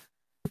thing.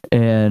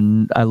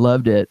 And I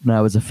loved it, and I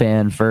was a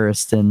fan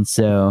first. And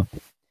so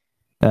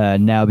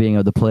now being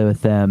able to play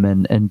with them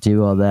and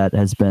do all that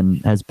has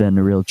been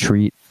a real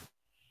treat.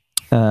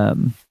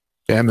 And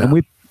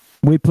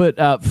we put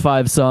out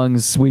 5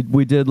 songs.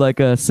 We did like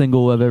a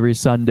single of every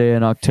Sunday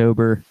in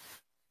October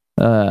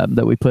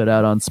that we put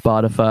out on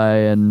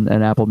Spotify and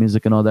Apple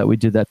Music and all that. We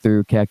did that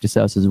through Cactus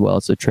House as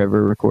well. So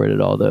Trevor recorded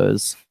all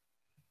those.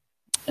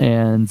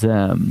 And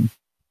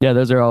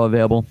those are all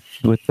available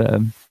with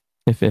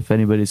if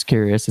anybody's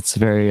curious. It's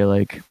very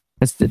like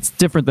it's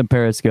different than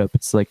Periscope.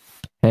 It's like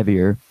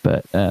heavier,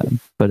 but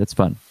it's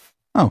fun.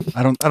 Oh,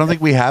 I don't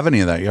think we have any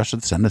of that. Y'all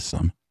should send us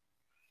some.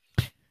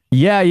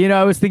 Yeah,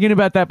 I was thinking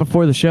about that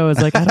before the show. I was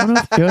like, I don't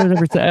know if Joe's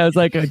ever I was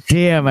like, oh,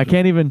 damn, I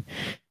can't even,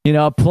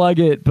 I'll plug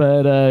it,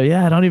 but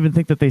I don't even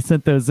think that they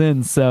sent those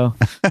in. So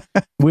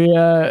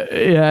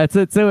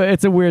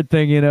it's a weird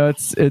thing,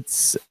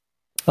 It's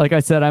like I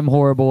said, I'm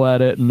horrible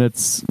at it, and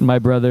it's my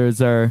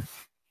brothers are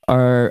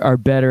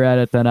better at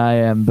it than I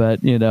am,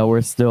 but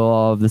we're still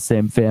all of the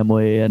same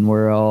family, and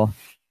we're all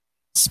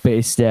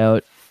spaced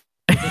out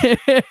and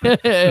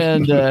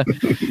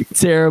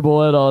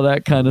terrible at all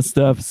that kind of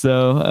stuff.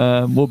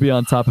 So we'll be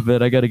on top of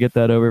it. I got to get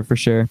that over for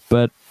sure.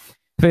 But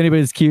if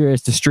anybody's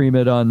curious to stream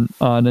it on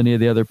any of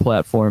the other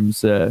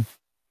platforms, I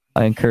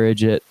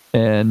encourage it.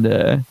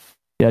 And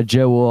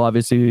Joe will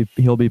obviously,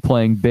 he'll be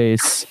playing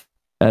bass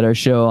at our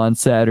show on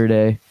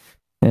Saturday.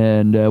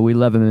 And we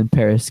love him in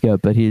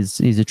Periscope, but he's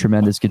a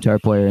tremendous guitar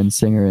player and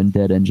singer in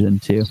Dead Engine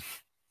too.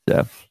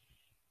 So,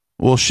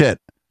 well, shit.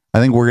 I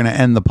think we're going to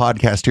end the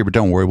podcast here, but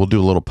don't worry, we'll do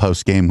a little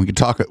post game. We can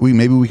talk.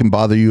 Maybe we can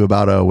bother you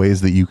about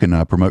ways that you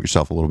can promote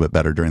yourself a little bit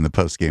better during the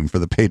post game for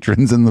the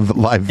patrons and the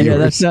live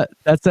viewers. Yeah,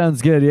 that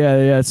sounds good.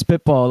 Yeah.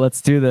 Spitball.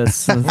 Let's do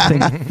this.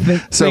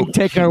 Think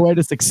take our way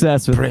to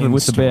success with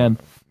the band.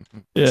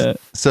 Yeah.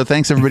 So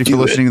thanks everybody for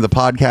listening to the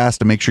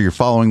podcast, and make sure you're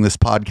following this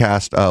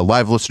podcast.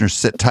 Live listeners,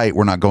 sit tight.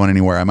 We're not going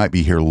anywhere. I might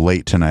be here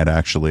late tonight,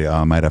 actually.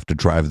 I might have to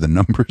drive the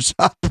numbers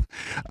up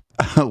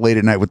late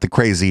at night with the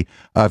crazy.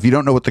 If you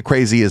don't know what the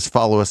crazy is,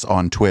 follow us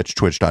on Twitch,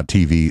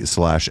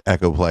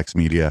 twitch.tv/Echoplex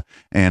Media.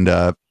 And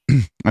I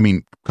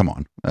mean, come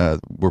on.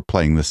 We're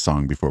playing this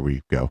song before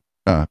we go.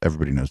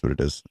 Everybody knows what it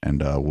is.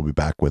 And we'll be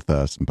back with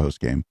some post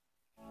game.